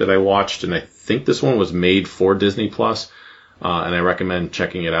short that I watched, and I think this one was made for Disney Plus, and I recommend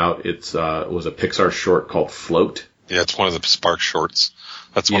checking it out. It was a Pixar short called Float. Yeah, it's one of the Spark shorts.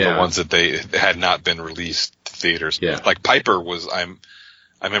 That's one of the ones that they had not been released to theaters. Yeah. Like Piper was, I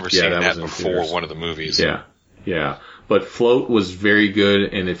remember seeing that before theaters. One of the movies. Yeah. But Float was very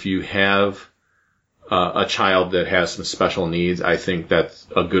good, and if you have a child that has some special needs, I think that's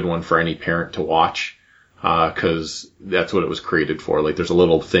a good one for any parent to watch, cause that's what it was created for. Like, there's a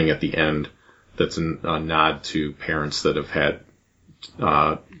little thing at the end that's a nod to parents that have had,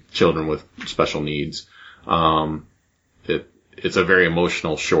 children with special needs. It's a very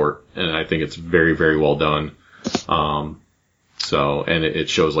emotional short, and I think it's very, very well done. And it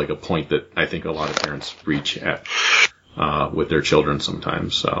shows like a point that I think a lot of parents reach at, with their children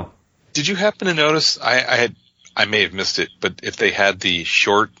sometimes, so. Did you happen to notice? I may have missed it, but if they had the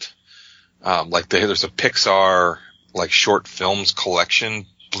short, there's a Pixar like short films collection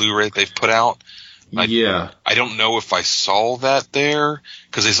Blu-ray they've put out. I don't know if I saw that there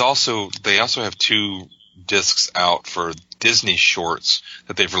because they also have 2 discs out for Disney shorts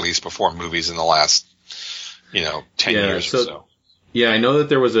that they've released before movies in the last 10 years or so. Yeah, I know that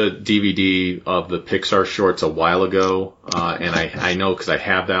there was a DVD of the Pixar shorts a while ago, and I know because I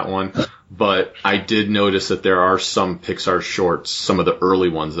have that one, but I did notice that there are some Pixar shorts, some of the early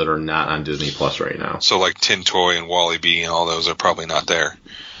ones that are not on Disney Plus right now. So like Tin Toy and Wall-E and all those are probably not there.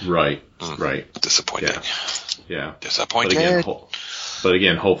 Right. Disappointing. Yeah. Disappointing. But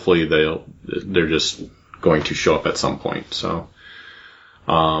again, hopefully they're just going to show up at some point, so.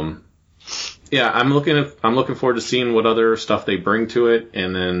 Yeah, I'm looking forward to seeing what other stuff they bring to it,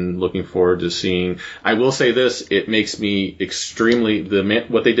 and then looking forward to seeing. I will say this: it makes me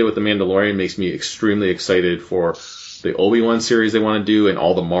what they did with the Mandalorian makes me extremely excited for the Obi-Wan series they want to do and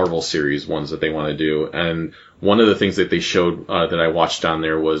all the Marvel series ones that they want to do. And one of the things that they showed that I watched on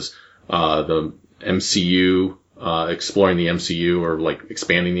there was the MCU, exploring the MCU or like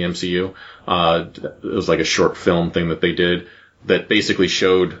expanding the MCU. It was like a short film thing that they did that basically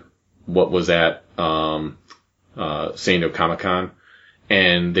showed what was at San Diego Comic-Con,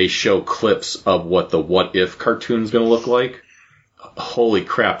 and they show clips of what the What If cartoon's going to look like. Holy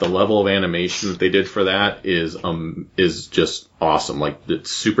crap, the level of animation that they did for that is just awesome. Like,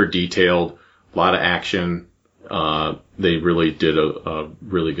 it's super detailed, a lot of action. They really did a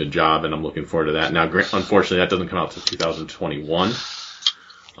really good job, and I'm looking forward to that. Now, unfortunately, that doesn't come out until 2021.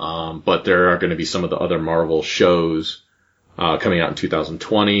 But there are going to be some of the other Marvel shows coming out in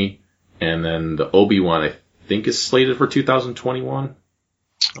 2020. And then the Obi-Wan, I think, is slated for 2021.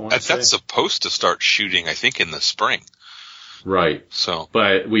 That's supposed to start shooting, I think, in the spring. Right. So,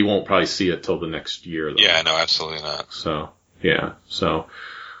 but we won't probably see it till the next year, though. Yeah, no, absolutely not. So, yeah.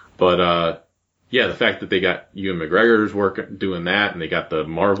 But the fact that they got Ewan McGregor's doing that, and they got the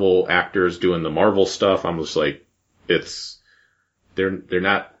Marvel actors doing the Marvel stuff, I'm just like, they're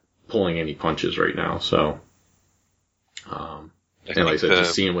not pulling any punches right now. So, and like I said,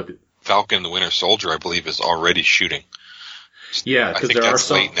 just seeing what Falcon and the Winter Soldier, I believe, is already shooting. Yeah, because there are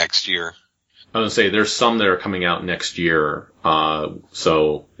some late next year. I was gonna say there's some that are coming out next year,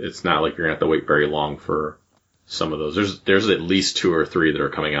 so it's not like you're gonna have to wait very long for some of those. There's at least 2 or 3 that are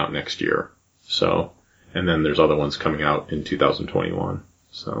coming out next year. So, and then there's other ones coming out in 2021.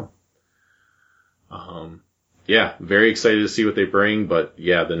 So, very excited to see what they bring. But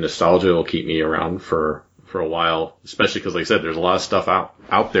yeah, the nostalgia will keep me around for a while, especially because, like I said, there's a lot of stuff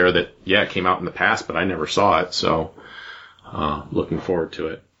out there that came out in the past, but I never saw it. So, looking forward to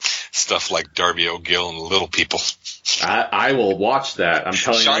it. Stuff like Darby O'Gill and the Little People. I will watch that. I'm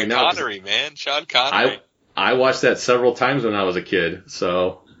telling you right now. Sean Connery. I watched that several times when I was a kid.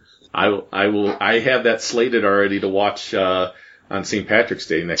 So I have that slated already to watch, on St. Patrick's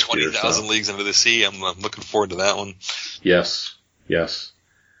Day next year. 20,000 Leagues Under the Sea. I'm looking forward to that one. Yes.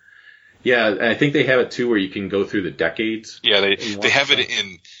 Yeah, I think they have it too where you can go through the decades. Yeah, they have it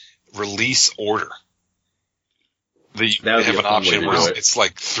in release order. They That would have be a an fun way option to where do it. it's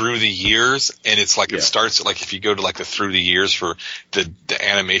like through the years, and it's like it starts at, like, if you go to like the through the years for the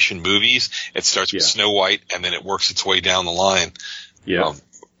animation movies, it starts with Snow White, and then it works its way down the line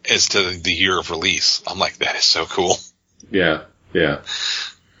as to the year of release. I'm like, that is so cool. Yeah.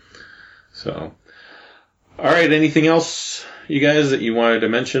 So, all right. Anything else, you guys, that you wanted to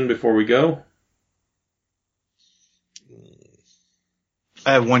mention before we go?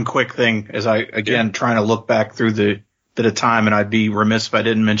 I have one quick thing as I, again, trying to look back through the time, and I'd be remiss if I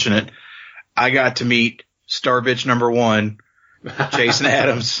didn't mention it. I got to meet Star Bitch number 1, Jason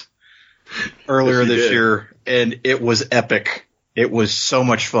Adams, earlier this year, and it was epic. It was so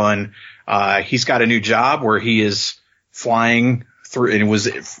much fun. He's got a new job where he is flying through, and was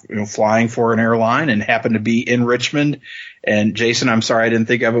flying for an airline, and happened to be in Richmond. And Jason, I'm sorry I didn't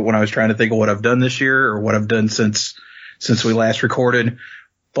think of it when I was trying to think of what I've done this year or what I've done since we last recorded.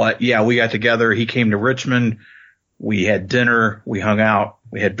 But yeah, we got together. He came to Richmond. We had dinner. We hung out.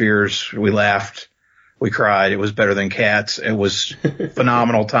 We had beers. We laughed. We cried. It was better than Cats. It was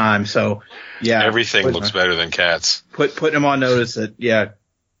phenomenal time. So yeah, everything looks better than Cats. Putting him on notice that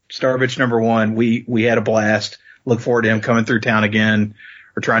Star Bitch number 1. We had a blast. Look forward to him coming through town again,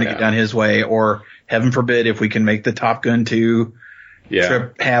 or trying to get down his way, or heaven forbid if we can make the Top Gun 2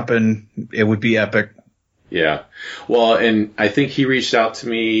 trip happen, it would be epic. Yeah. Well, and I think he reached out to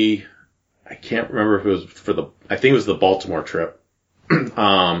me. I can't remember if it was I think it was the Baltimore trip.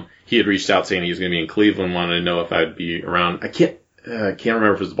 He had reached out saying he was going to be in Cleveland, wanted to know if I'd be around. I can't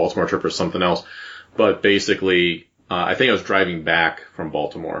remember if it was the Baltimore trip or something else, but basically, I think I was driving back from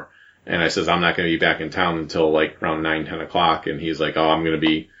Baltimore, and I says, I'm not going to be back in town until like around 9, 10 o'clock. And he's like, oh, I'm going to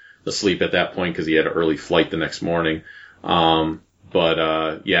be asleep at that point because he had an early flight the next morning.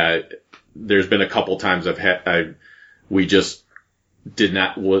 There's been a couple times we just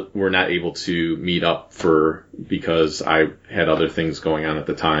were not able to meet up because I had other things going on at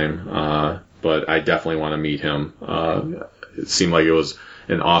the time. But I definitely want to meet him. It seemed like it was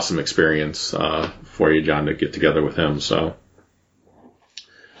an awesome experience, for you, John, to get together with him. So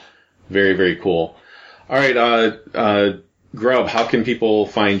very, very cool. All right. Grub, how can people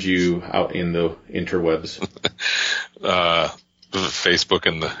find you out in the interwebs? Facebook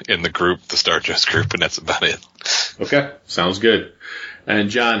in the group, the Star Joe's group, and that's about it. Okay, sounds good. And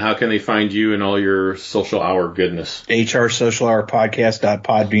John, how can they find you and all your social hour goodness?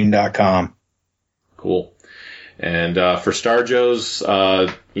 hrsocialhourpodcast.podbean.com. Cool. And for Star Joe's,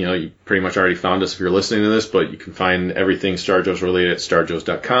 you pretty much already found us if you're listening to this, but you can find everything Star Joe's related at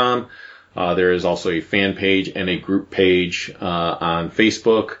starjoes.com. There is also a fan page and a group page on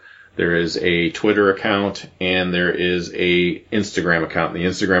Facebook. There is a Twitter account, and there is a Instagram account. In the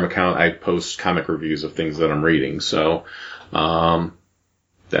Instagram account, I post comic reviews of things that I'm reading. So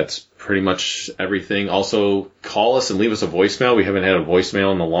that's pretty much everything. Also, call us and leave us a voicemail. We haven't had a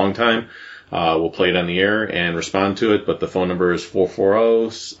voicemail in a long time. We'll play it on the air and respond to it, but the phone number is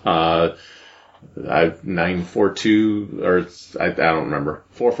 440-942, or I don't remember.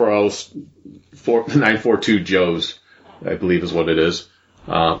 440-942-JOES, I believe is what it is.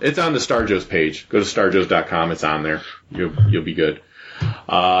 It's on the Star Joe's page. Go to starjoes.com. It's on there. You'll be good.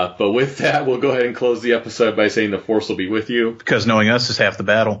 But with that, we'll go ahead and close the episode by saying the Force will be with you. Because knowing us is half the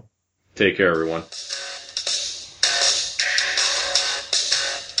battle. Take care, everyone.